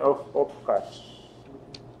turn off opcache.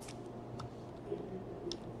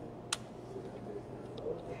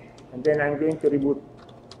 And then I'm going to reboot.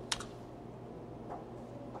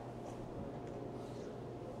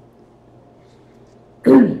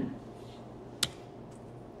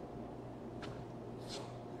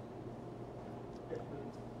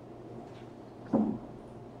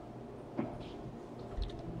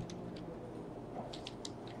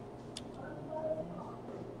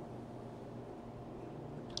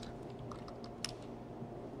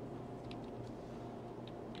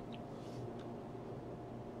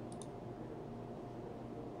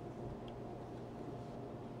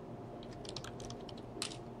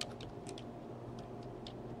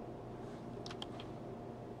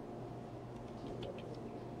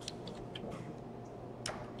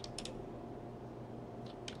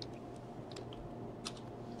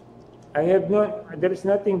 There is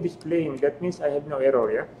nothing displaying. That means I have no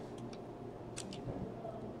error, yeah?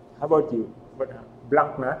 How about you?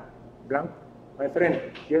 Blank, na? Blank? My friend,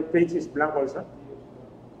 your page is blank also?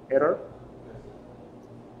 Error?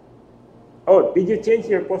 Oh, did you change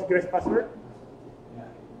your Postgres password?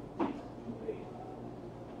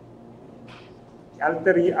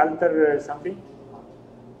 Alter something?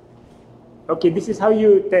 Okay, this is how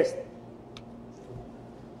you test.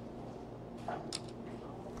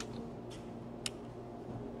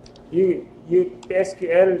 You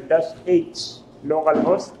PSQL-H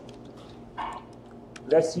localhost,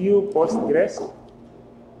 U Postgres,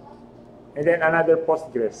 and then another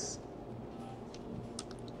Postgres.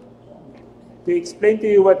 To explain to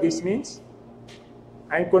you what this means,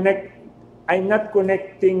 I'm not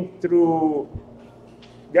connecting through.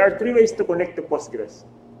 There are three ways to connect to Postgres.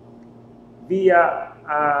 Via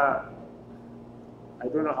I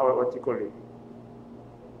don't know what you call it.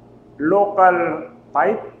 Local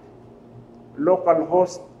pipe, local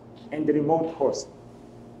host, and remote host.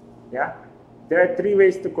 Yeah, there are three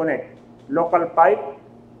ways to connect: local pipe,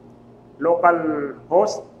 local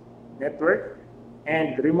host network,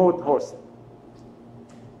 and remote host.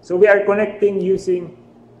 So we are connecting using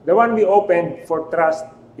the one we opened for trust.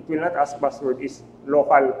 It will not ask password, is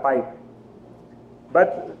local pipe.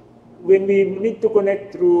 But when we need to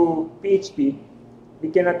connect through PHP, we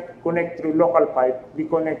cannot connect through local pipe. We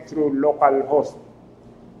connect through local host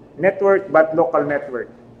network, but local network.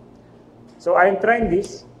 So I'm trying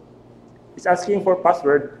this. It's asking for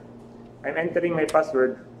password. I'm entering my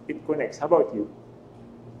password. It connects. How about you?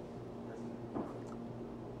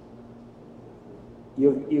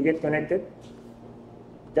 You get connected?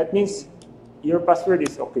 That means your password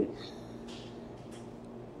is okay.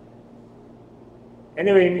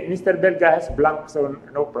 Anyway, Mr. Belga has blank, so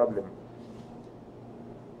no problem.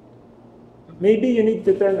 Maybe you need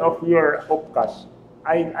to turn off your op cache.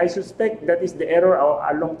 I suspect that is the error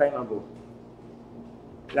a long time ago.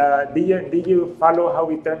 Did you follow how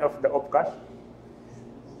we turn off the op cache?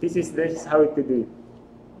 This is how to do it.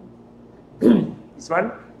 This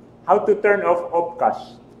one, how to turn off op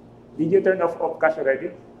cache. Did you turn off op cache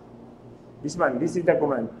already? This one, this is the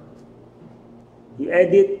command. You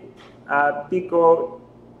edit pico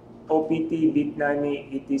opt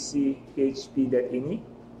bitnami etc php.ini.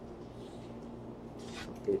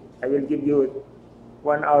 Okay, I will give you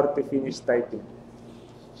 1 hour to finish typing.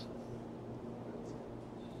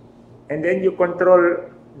 And then you control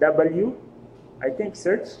W, I think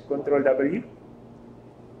search, control W.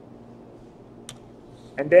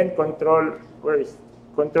 And then control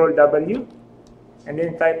W, and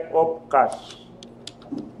then type op cache,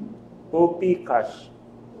 op cache.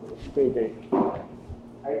 Okay,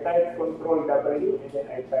 I type control W and then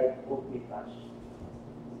I type op cache.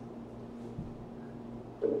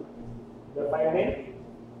 The file name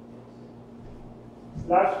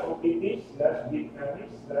 /opt /bitnami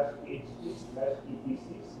 /php /etc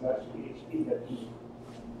 /php.ini.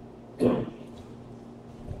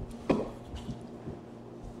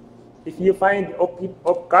 If you find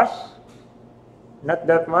op cache, not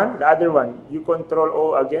that one, the other one, you control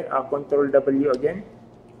O again, control W again,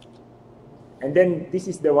 and then this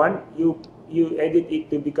is the one you edit it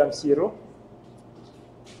to become 0.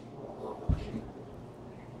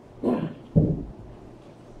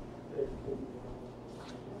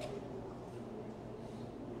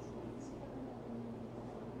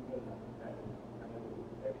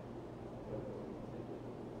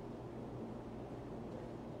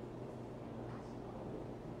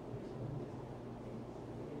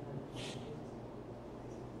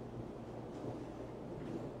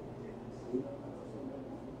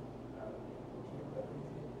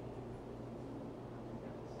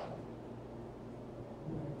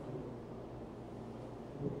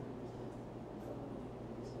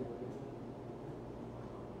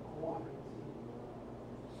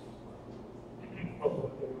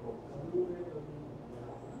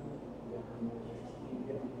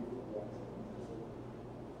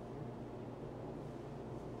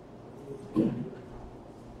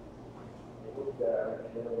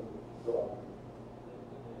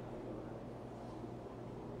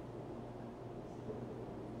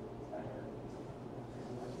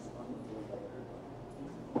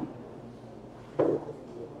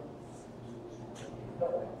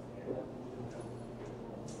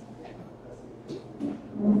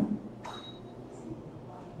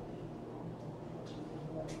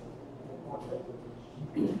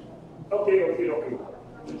 Okay.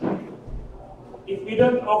 If we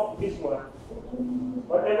don't off this one,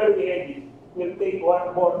 whatever we edit will take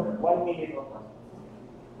 1 minute or more.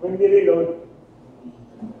 When we reload,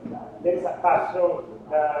 there is a cache, so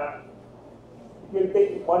it will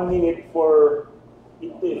take 1 minute for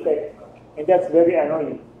it to effect, and that's very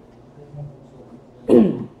annoying.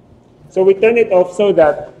 So we turn it off so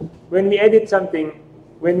that when we edit something,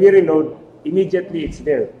 when we reload, immediately it's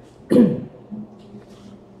there.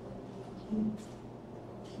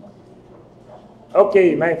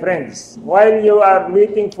 Okay, my friends, while you are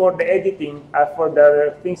waiting for the editing, for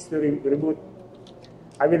the things to reboot,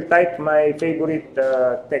 I will type my favorite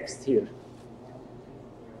text here.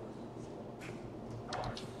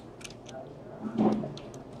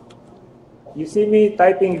 You see me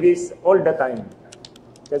typing this all the time.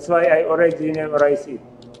 That's why I already memorize it.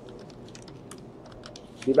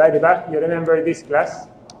 Diba, diba? You remember this class?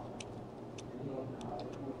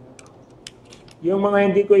 Yung mga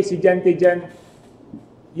hindi ko estudyante dyan,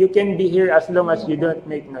 you can be here as long as you don't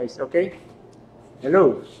make noise, okay?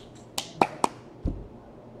 Hello?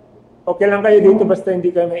 Okay lang kayo dito basta hindi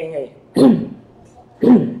kayo maingay.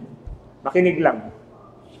 Makinig lang.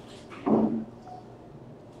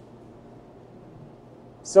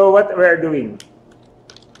 So what we are doing?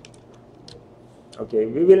 Okay,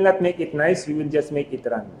 we will not make it nice, we will just make it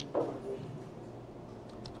run.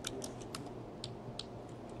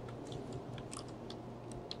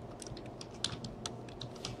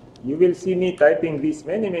 You will see me typing this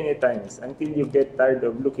many times until you get tired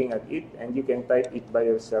of looking at it and you can type it by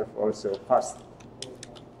yourself also fast.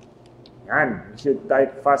 Yan, you should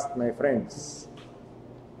type fast, my friends.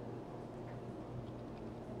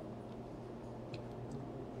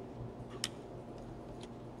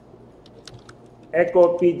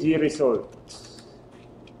 Echo PG result.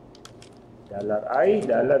 $I,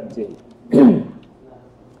 $J.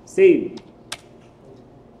 Save.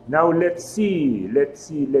 Now let's see,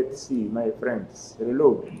 my friends.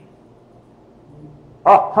 Reload.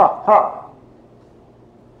 Ha, ha, ha.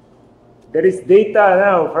 There is data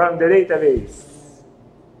now from the database.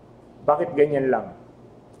 Bakit ganyan lang?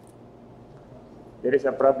 There is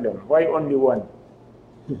a problem. Why only one?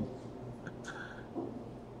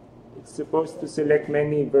 It's supposed to select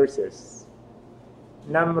many verses.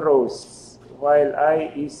 Num rows, while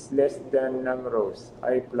I is less than num rows.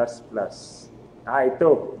 I plus plus.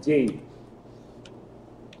 Ito, J.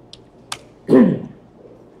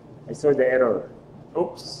 I saw the error.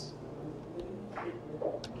 Oops.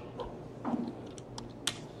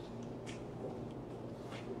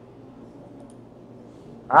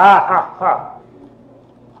 Ha, ha.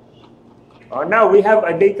 Oh, now we have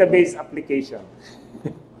a database application.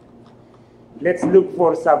 Let's look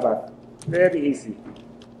for Sabbath. Very easy.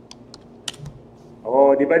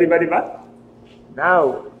 Oh, diba?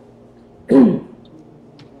 Now,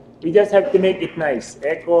 we just have to make it nice.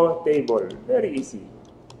 Echo table. Very easy.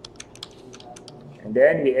 And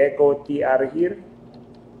then we echo tr here.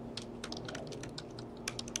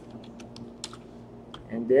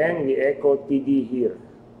 And then we echo td here.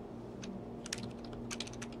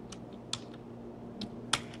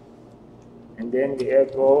 And then we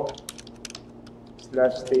echo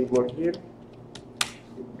slash table here.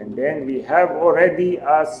 And then we have already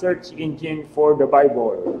a search engine for the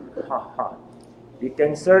Bible. You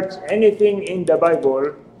can search anything in the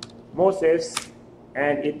Bible, Moses,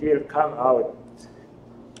 and it will come out.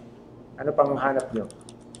 Ano pang hanap nyo?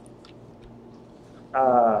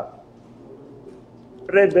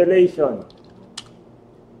 Revelation.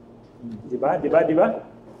 Diba?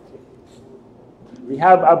 We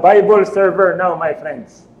have a Bible server now, my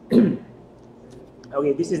friends.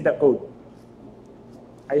 Okay, this is the code.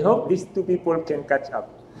 I hope these two people can catch up.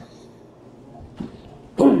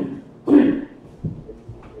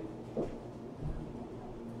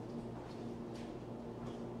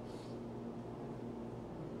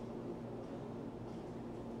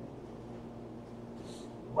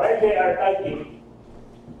 While they are typing,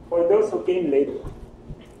 for those who came late,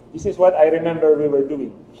 this is what I remember we were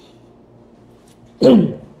doing.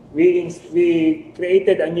 We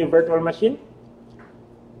created a new virtual machine.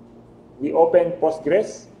 We opened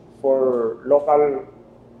Postgres for local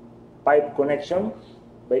pipe connection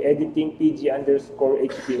by editing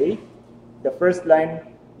pg_HPA. The first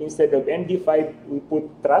line, instead of MD5, we put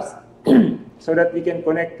trust so that we can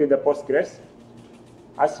connect to the Postgres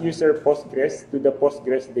as user Postgres to the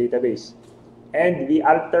Postgres database. And we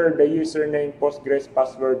alter the username Postgres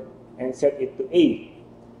password and set it to A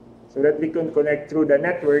so that we can connect through the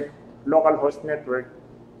network, localhost network,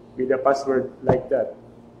 with a password like that.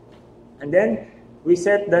 And then we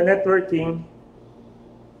set the networking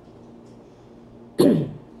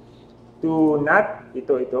to NAT,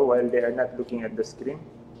 ito, while they are not looking at the screen.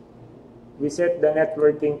 We set the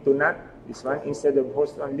networking to NAT, this one, instead of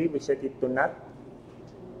host only, we set it to NAT.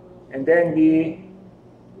 And then we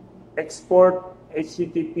export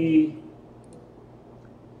HTTP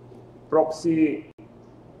proxy,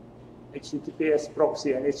 HTTPS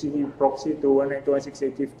proxy and HTTP proxy to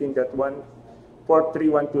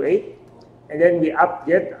 192.168.1.43.128. And then we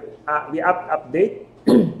update,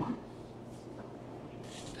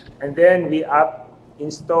 and then we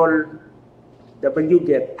install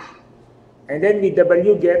wget, and then we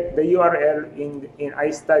wget the URL in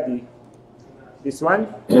iStudy. This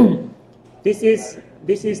one, this is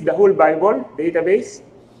the whole Bible database.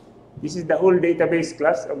 This is the whole database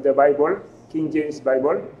class of the Bible, King James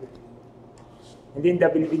Bible. and then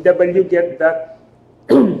www get that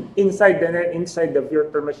inside the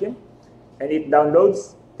virtual machine, and it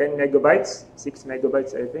downloads 10 megabytes, 6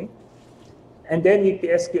 megabytes, I think. And then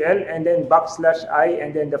EPSQL, and then \I,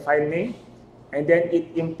 and then the file name. And then it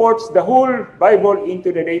imports the whole Bible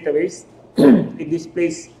into the database. It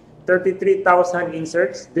displays 33,000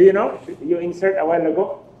 inserts. Do you know? You insert a while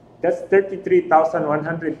ago. That's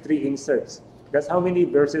 33,103 inserts. That's how many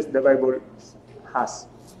verses the Bible has.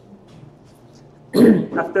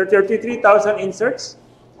 After 33,000 inserts,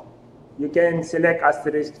 you can select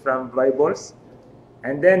asterisk from Bibles.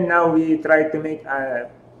 And then now we try to make a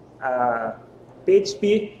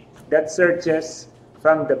PHP that searches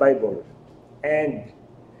from the Bible. And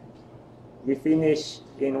we finish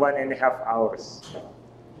in 1.5 hours.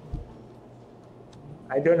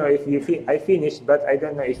 I don't know if you I finished, but I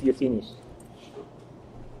don't know if you finished.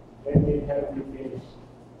 Let me help you finish.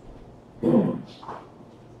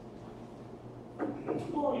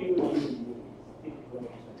 Before you speak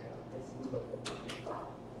connection, let's look at that.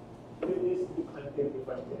 This is the content you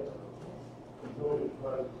find there. So it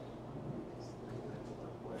was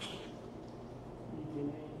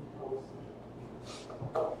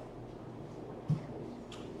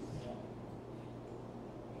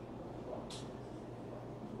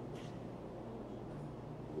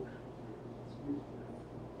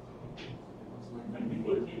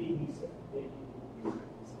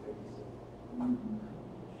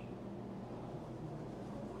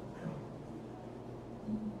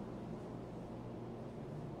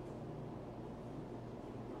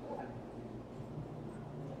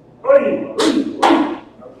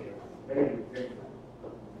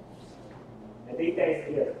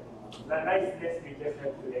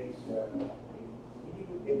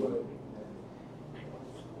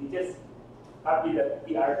you just copy the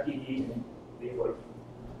PRTD label.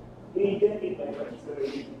 You identify what so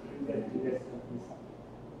you present to this.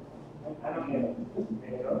 I don't know.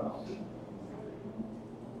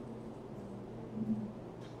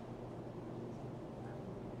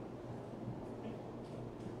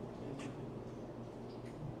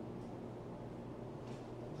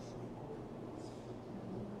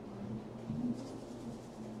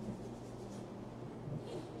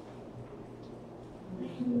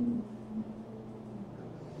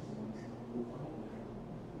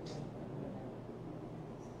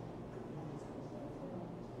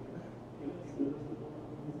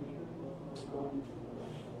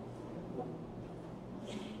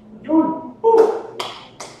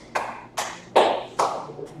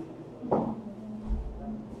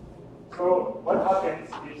 So what happens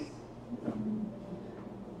is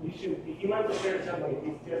if you want to share something,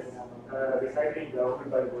 it's just reciting the whole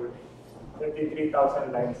Bible,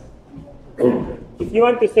 33,000 lines. If you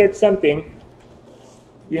want to search something,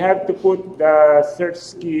 you have to put the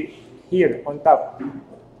search key here on top.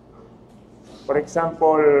 For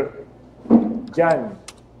example, John.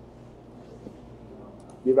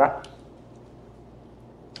 Diba?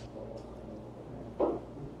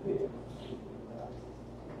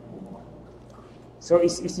 So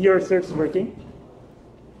is your search working?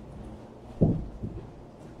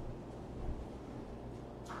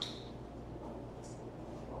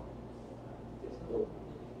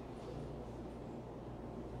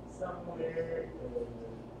 Somewhere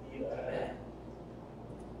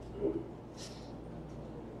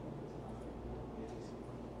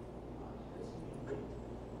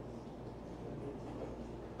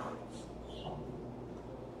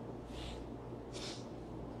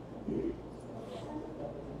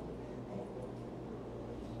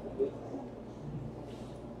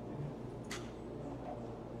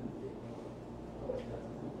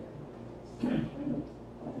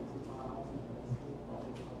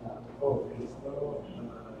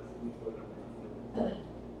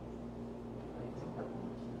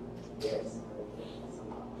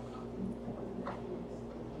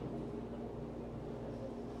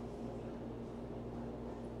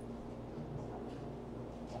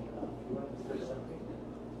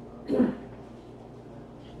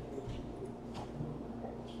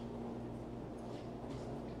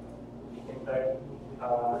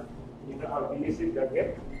you know how to use it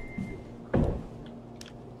again?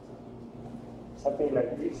 Something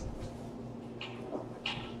like this.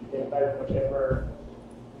 You can type whatever.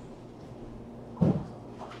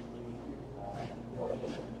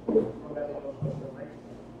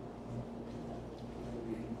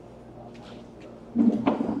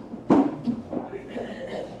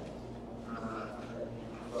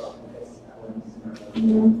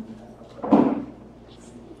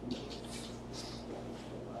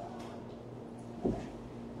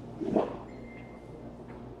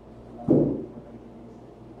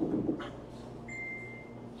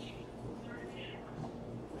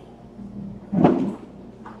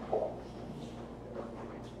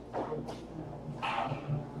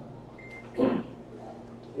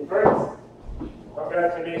 First,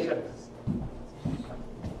 congratulations.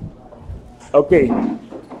 Okay,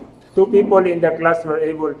 2 people in the class were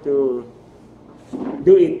able to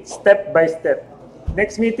do it step by step.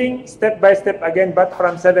 Next meeting, step by step again, but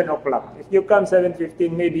from 7 o'clock. If you come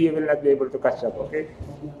 7:15, maybe you will not be able to catch up, okay?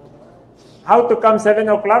 How to come 7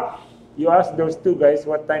 o'clock? You ask those 2 guys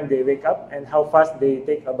what time they wake up and how fast they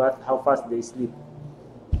take a bath, how fast they sleep.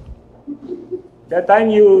 The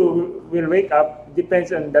time you will wake up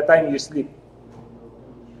depends on the time you sleep.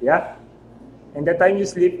 Yeah? And the time you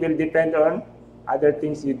sleep will depend on other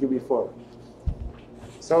things you do before.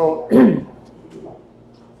 So,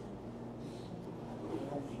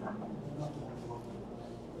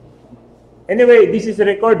 anyway, this is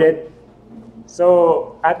recorded.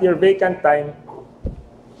 So, at your vacant time,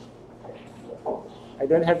 I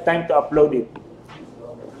don't have time to upload it.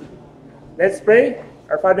 Let's pray.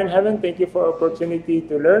 Our Father in heaven, thank you for opportunity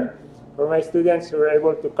to learn. For my students who are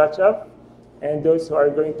able to catch up, and those who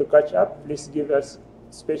are going to catch up, please give us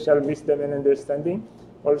special wisdom and understanding.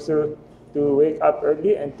 Also, to wake up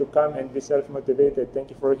early and to come and be self-motivated.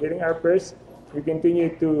 Thank you for hearing our prayers. We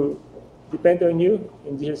continue to depend on you.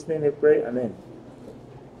 In Jesus' name we pray. Amen.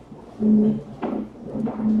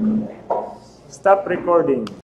 Stop recording.